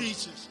name of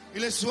Jesus.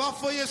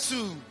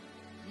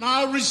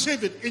 Now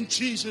receive it in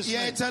Jesus'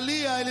 name.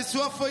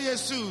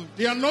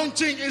 The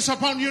anointing is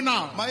upon you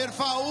now.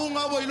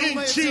 In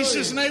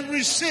Jesus' name,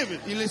 receive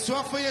it.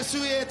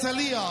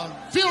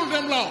 Fill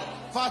them, Lord.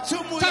 Touch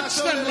them,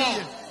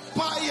 Lord. In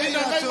the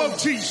name of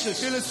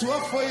Jesus. In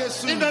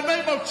the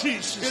name of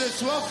Jesus.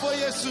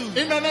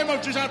 In the name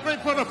of Jesus. I pray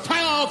for the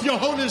fire of your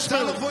Holy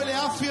Spirit.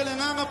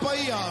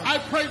 I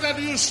pray that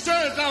you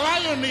stir the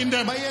lion in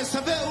them.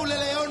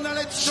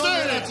 Stir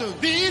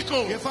the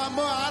eagle.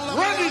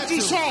 Ready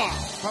to soar.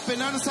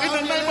 In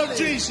the name of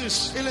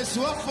Jesus.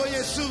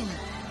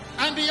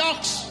 And the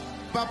ox.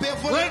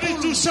 Ready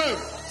to serve.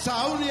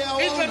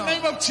 In the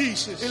name of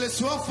Jesus.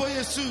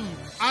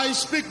 I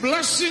speak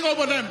blessing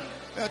over them.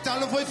 I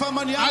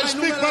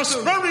speak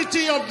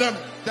prosperity of them.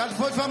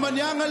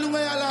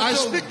 I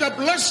speak the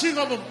blessing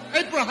of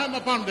Abraham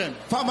upon them.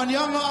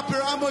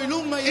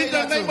 In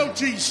the name of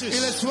Jesus.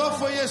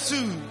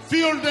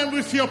 Fill them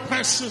with your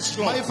presence,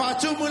 Lord.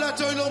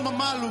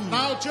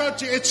 Now,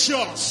 church, it's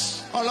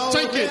yours.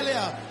 Take it.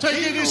 Take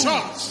it, it's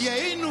yours.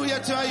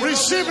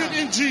 Receive it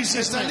in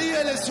Jesus' name.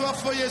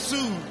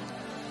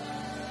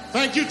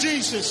 Thank you,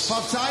 Jesus.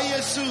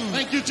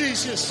 Thank you,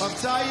 Jesus.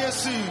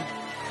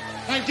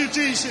 Thank you,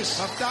 Jesus.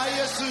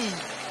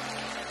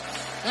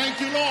 Thank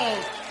you,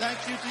 Lord. Thank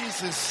you,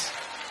 Jesus.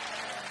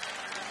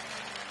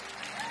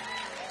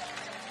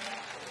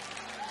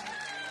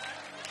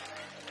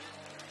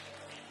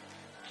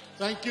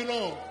 Thank you,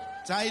 Lord.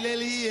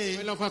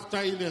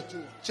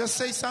 Just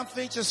say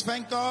something. Just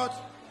thank God.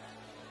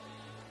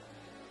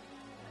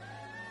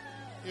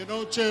 You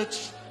know,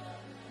 church,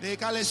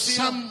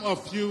 some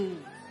of you,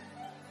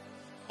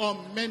 or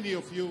many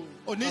of you,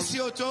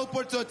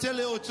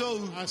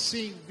 are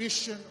seeing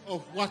vision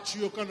of what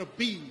you're going to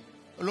be.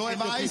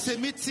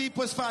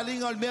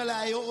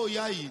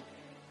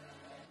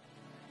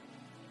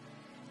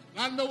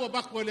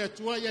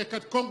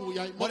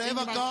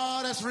 Whatever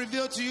God has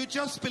revealed to you,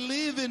 just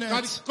believe in it.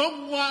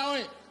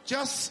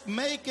 Just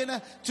make it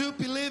to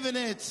believe in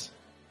it.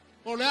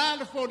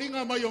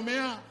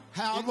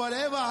 How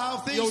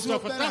things will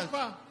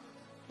better.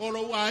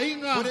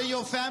 within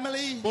your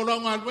family,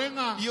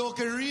 your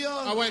career,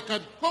 or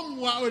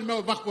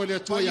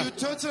you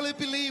totally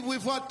believe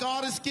with what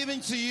God is giving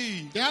to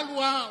you,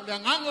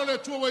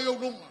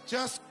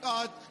 just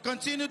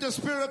continue the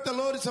Spirit of the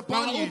Lord is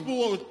upon you.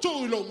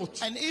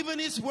 And even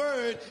His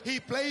word He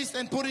placed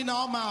and put in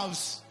our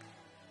mouths.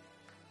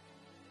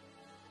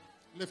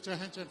 Lift your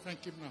hands and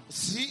thank Him now.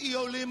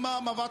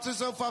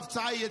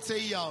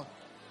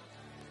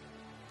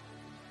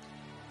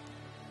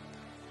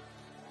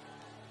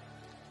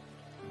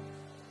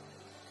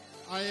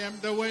 I am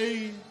the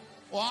way,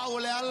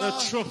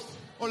 the truth,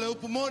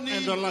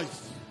 and the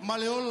life.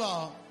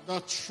 The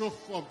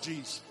truth of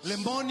Jesus.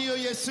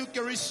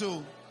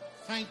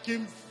 Thank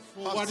Him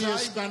for what He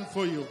has done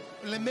for you.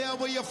 He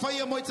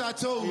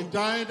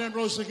died and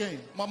rose again,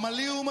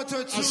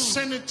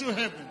 ascended to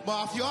heaven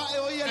at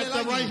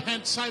the right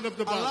hand side of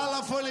the Bible.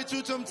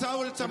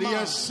 And He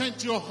has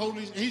sent His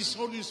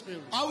Holy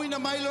Spirit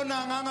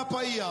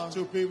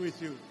to be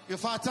with you.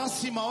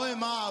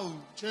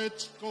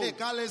 Church,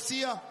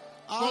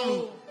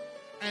 go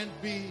and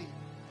be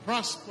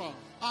prosper,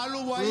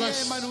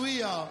 blessed.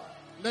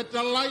 Let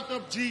the light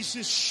of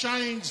Jesus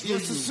shine through you,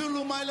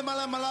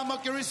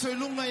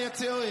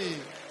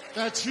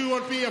 that you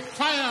will be a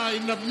fire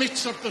in the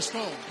midst of the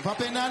storm.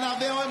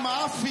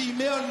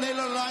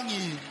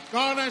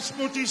 God has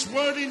put His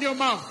word in your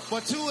mouth.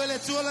 It's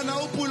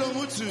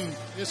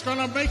going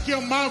to make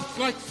your mouth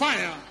like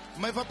fire.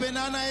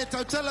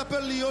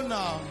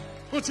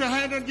 Put your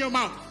hand on your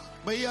mouth.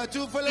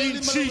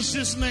 In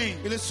Jesus'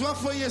 name.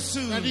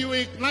 That you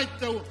ignite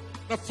the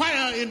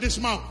fire in this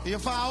mouth. In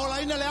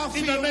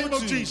the name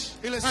of Jesus.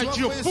 That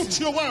you put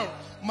your word.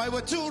 They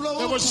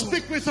will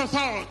speak with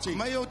authority.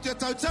 They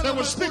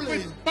will speak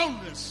with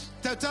boldness.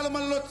 In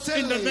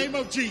the name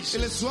of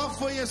Jesus.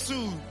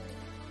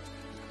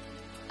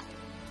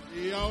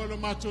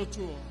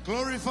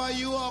 Glorify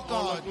you, O God.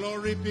 All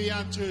glory be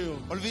unto you.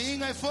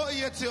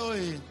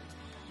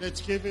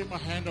 Let's give Him a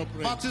hand of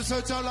praise.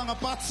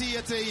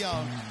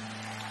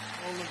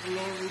 All the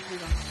glory be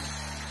unto you.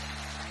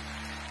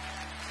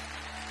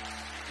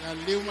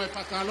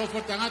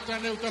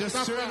 Just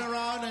turn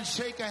around and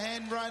shake a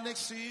hand right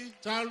next to you.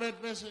 Tell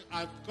that person,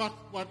 I've got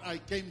what I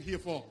came here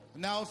for.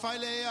 Now, if I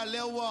lay a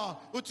lewa,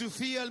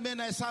 utufil men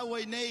I saw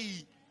way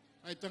nay.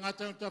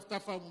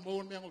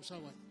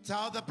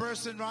 Tell the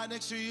person right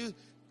next to you,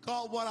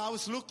 got what I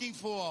was looking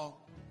for.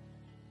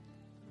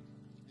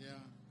 Yeah.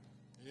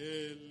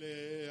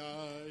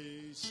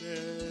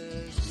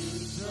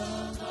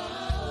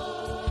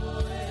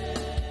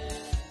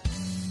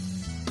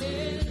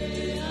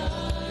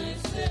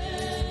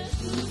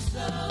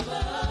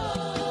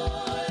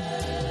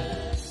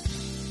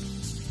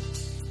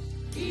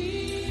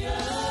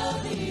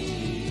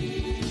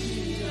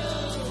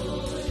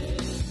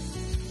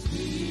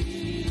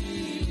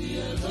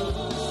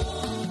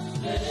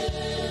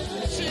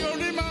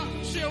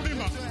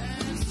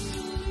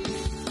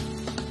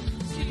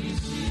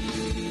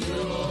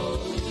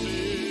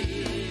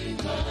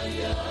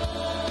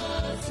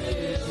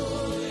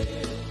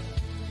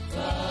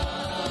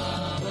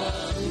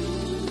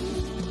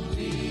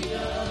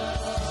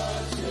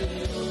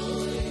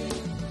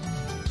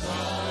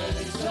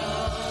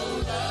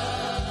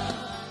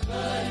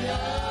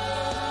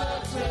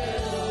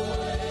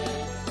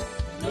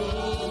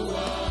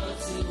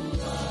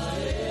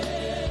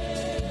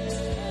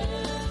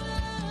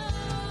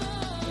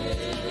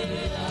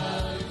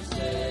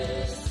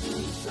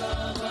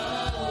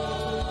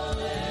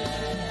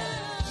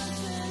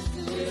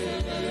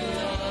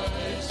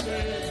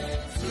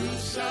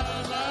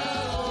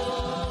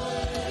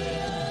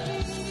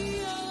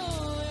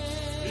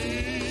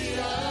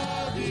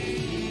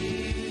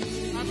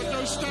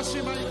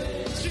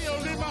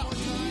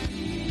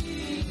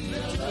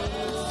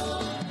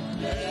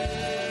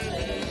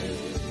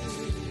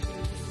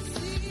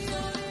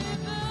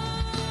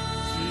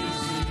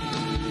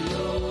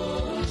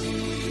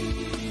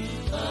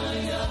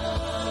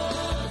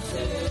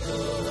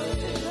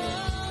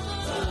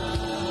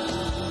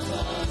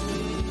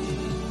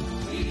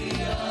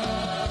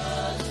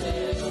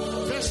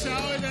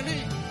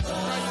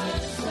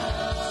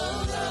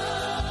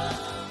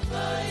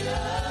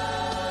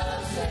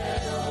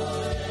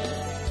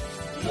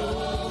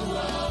 Oh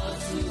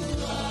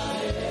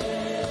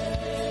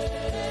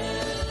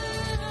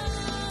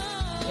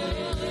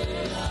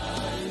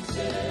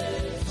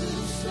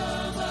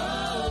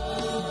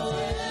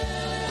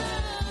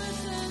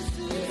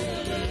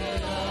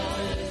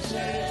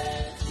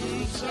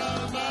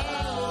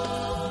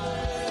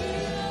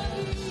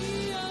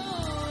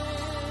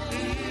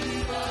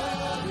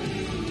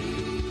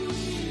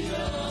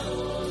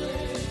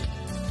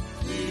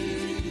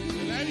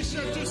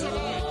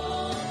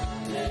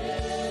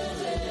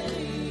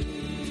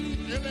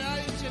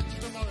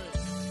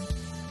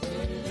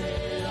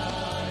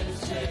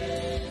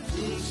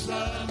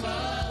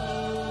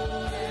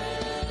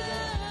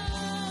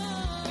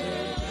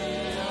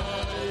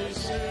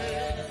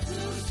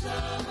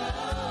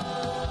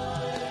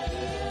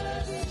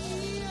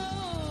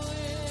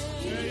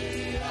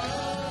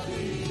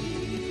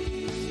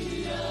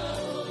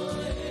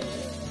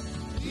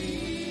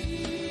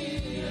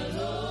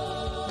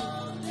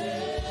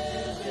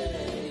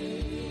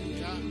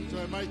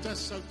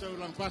Let's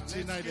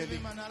give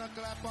him another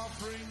clap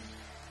offering.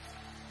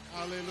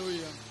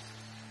 Hallelujah.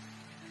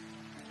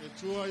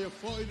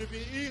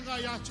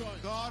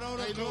 God, all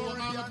the glory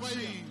be unto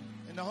you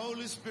in the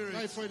Holy Spirit.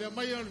 I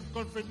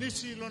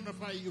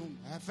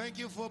thank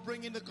you for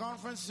bringing the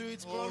conference to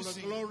its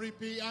closing. All the glory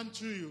be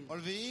unto you.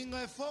 In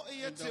the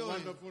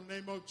wonderful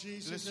name of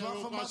Jesus.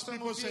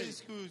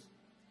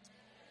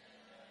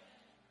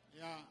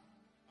 Yeah,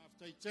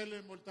 after I tell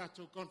him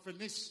moltato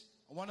conference.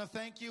 I want to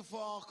thank you for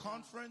our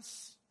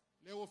conference.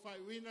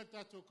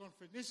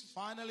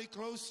 Finally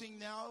closing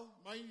now.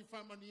 Hip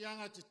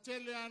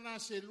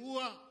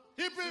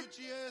hip.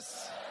 2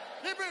 years.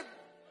 Hip hip.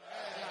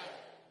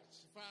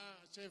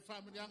 Cheers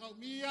for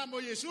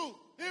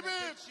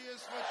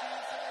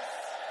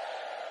Jesus.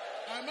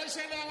 And the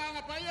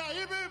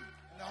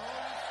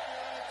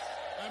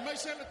Holy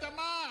Spirit.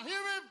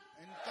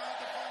 And God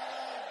the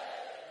Father.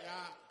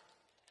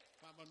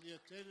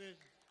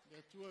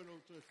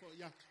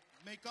 Yeah.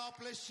 May God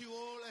bless you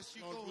all as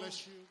you go. God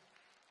bless you.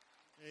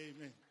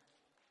 Amen.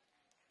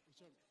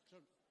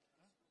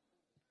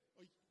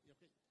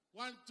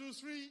 1, 2,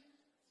 3.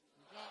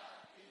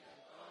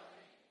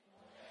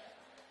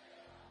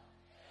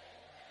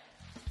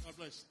 God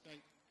bless. Thank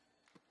you.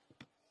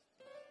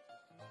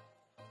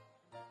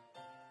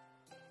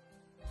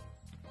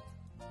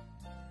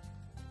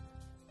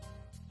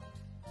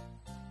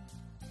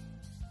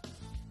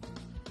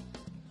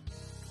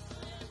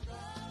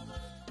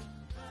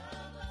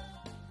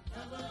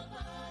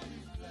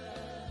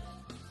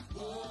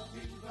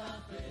 Walking by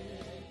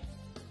faith,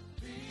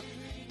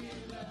 feeling in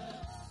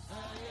love, I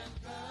am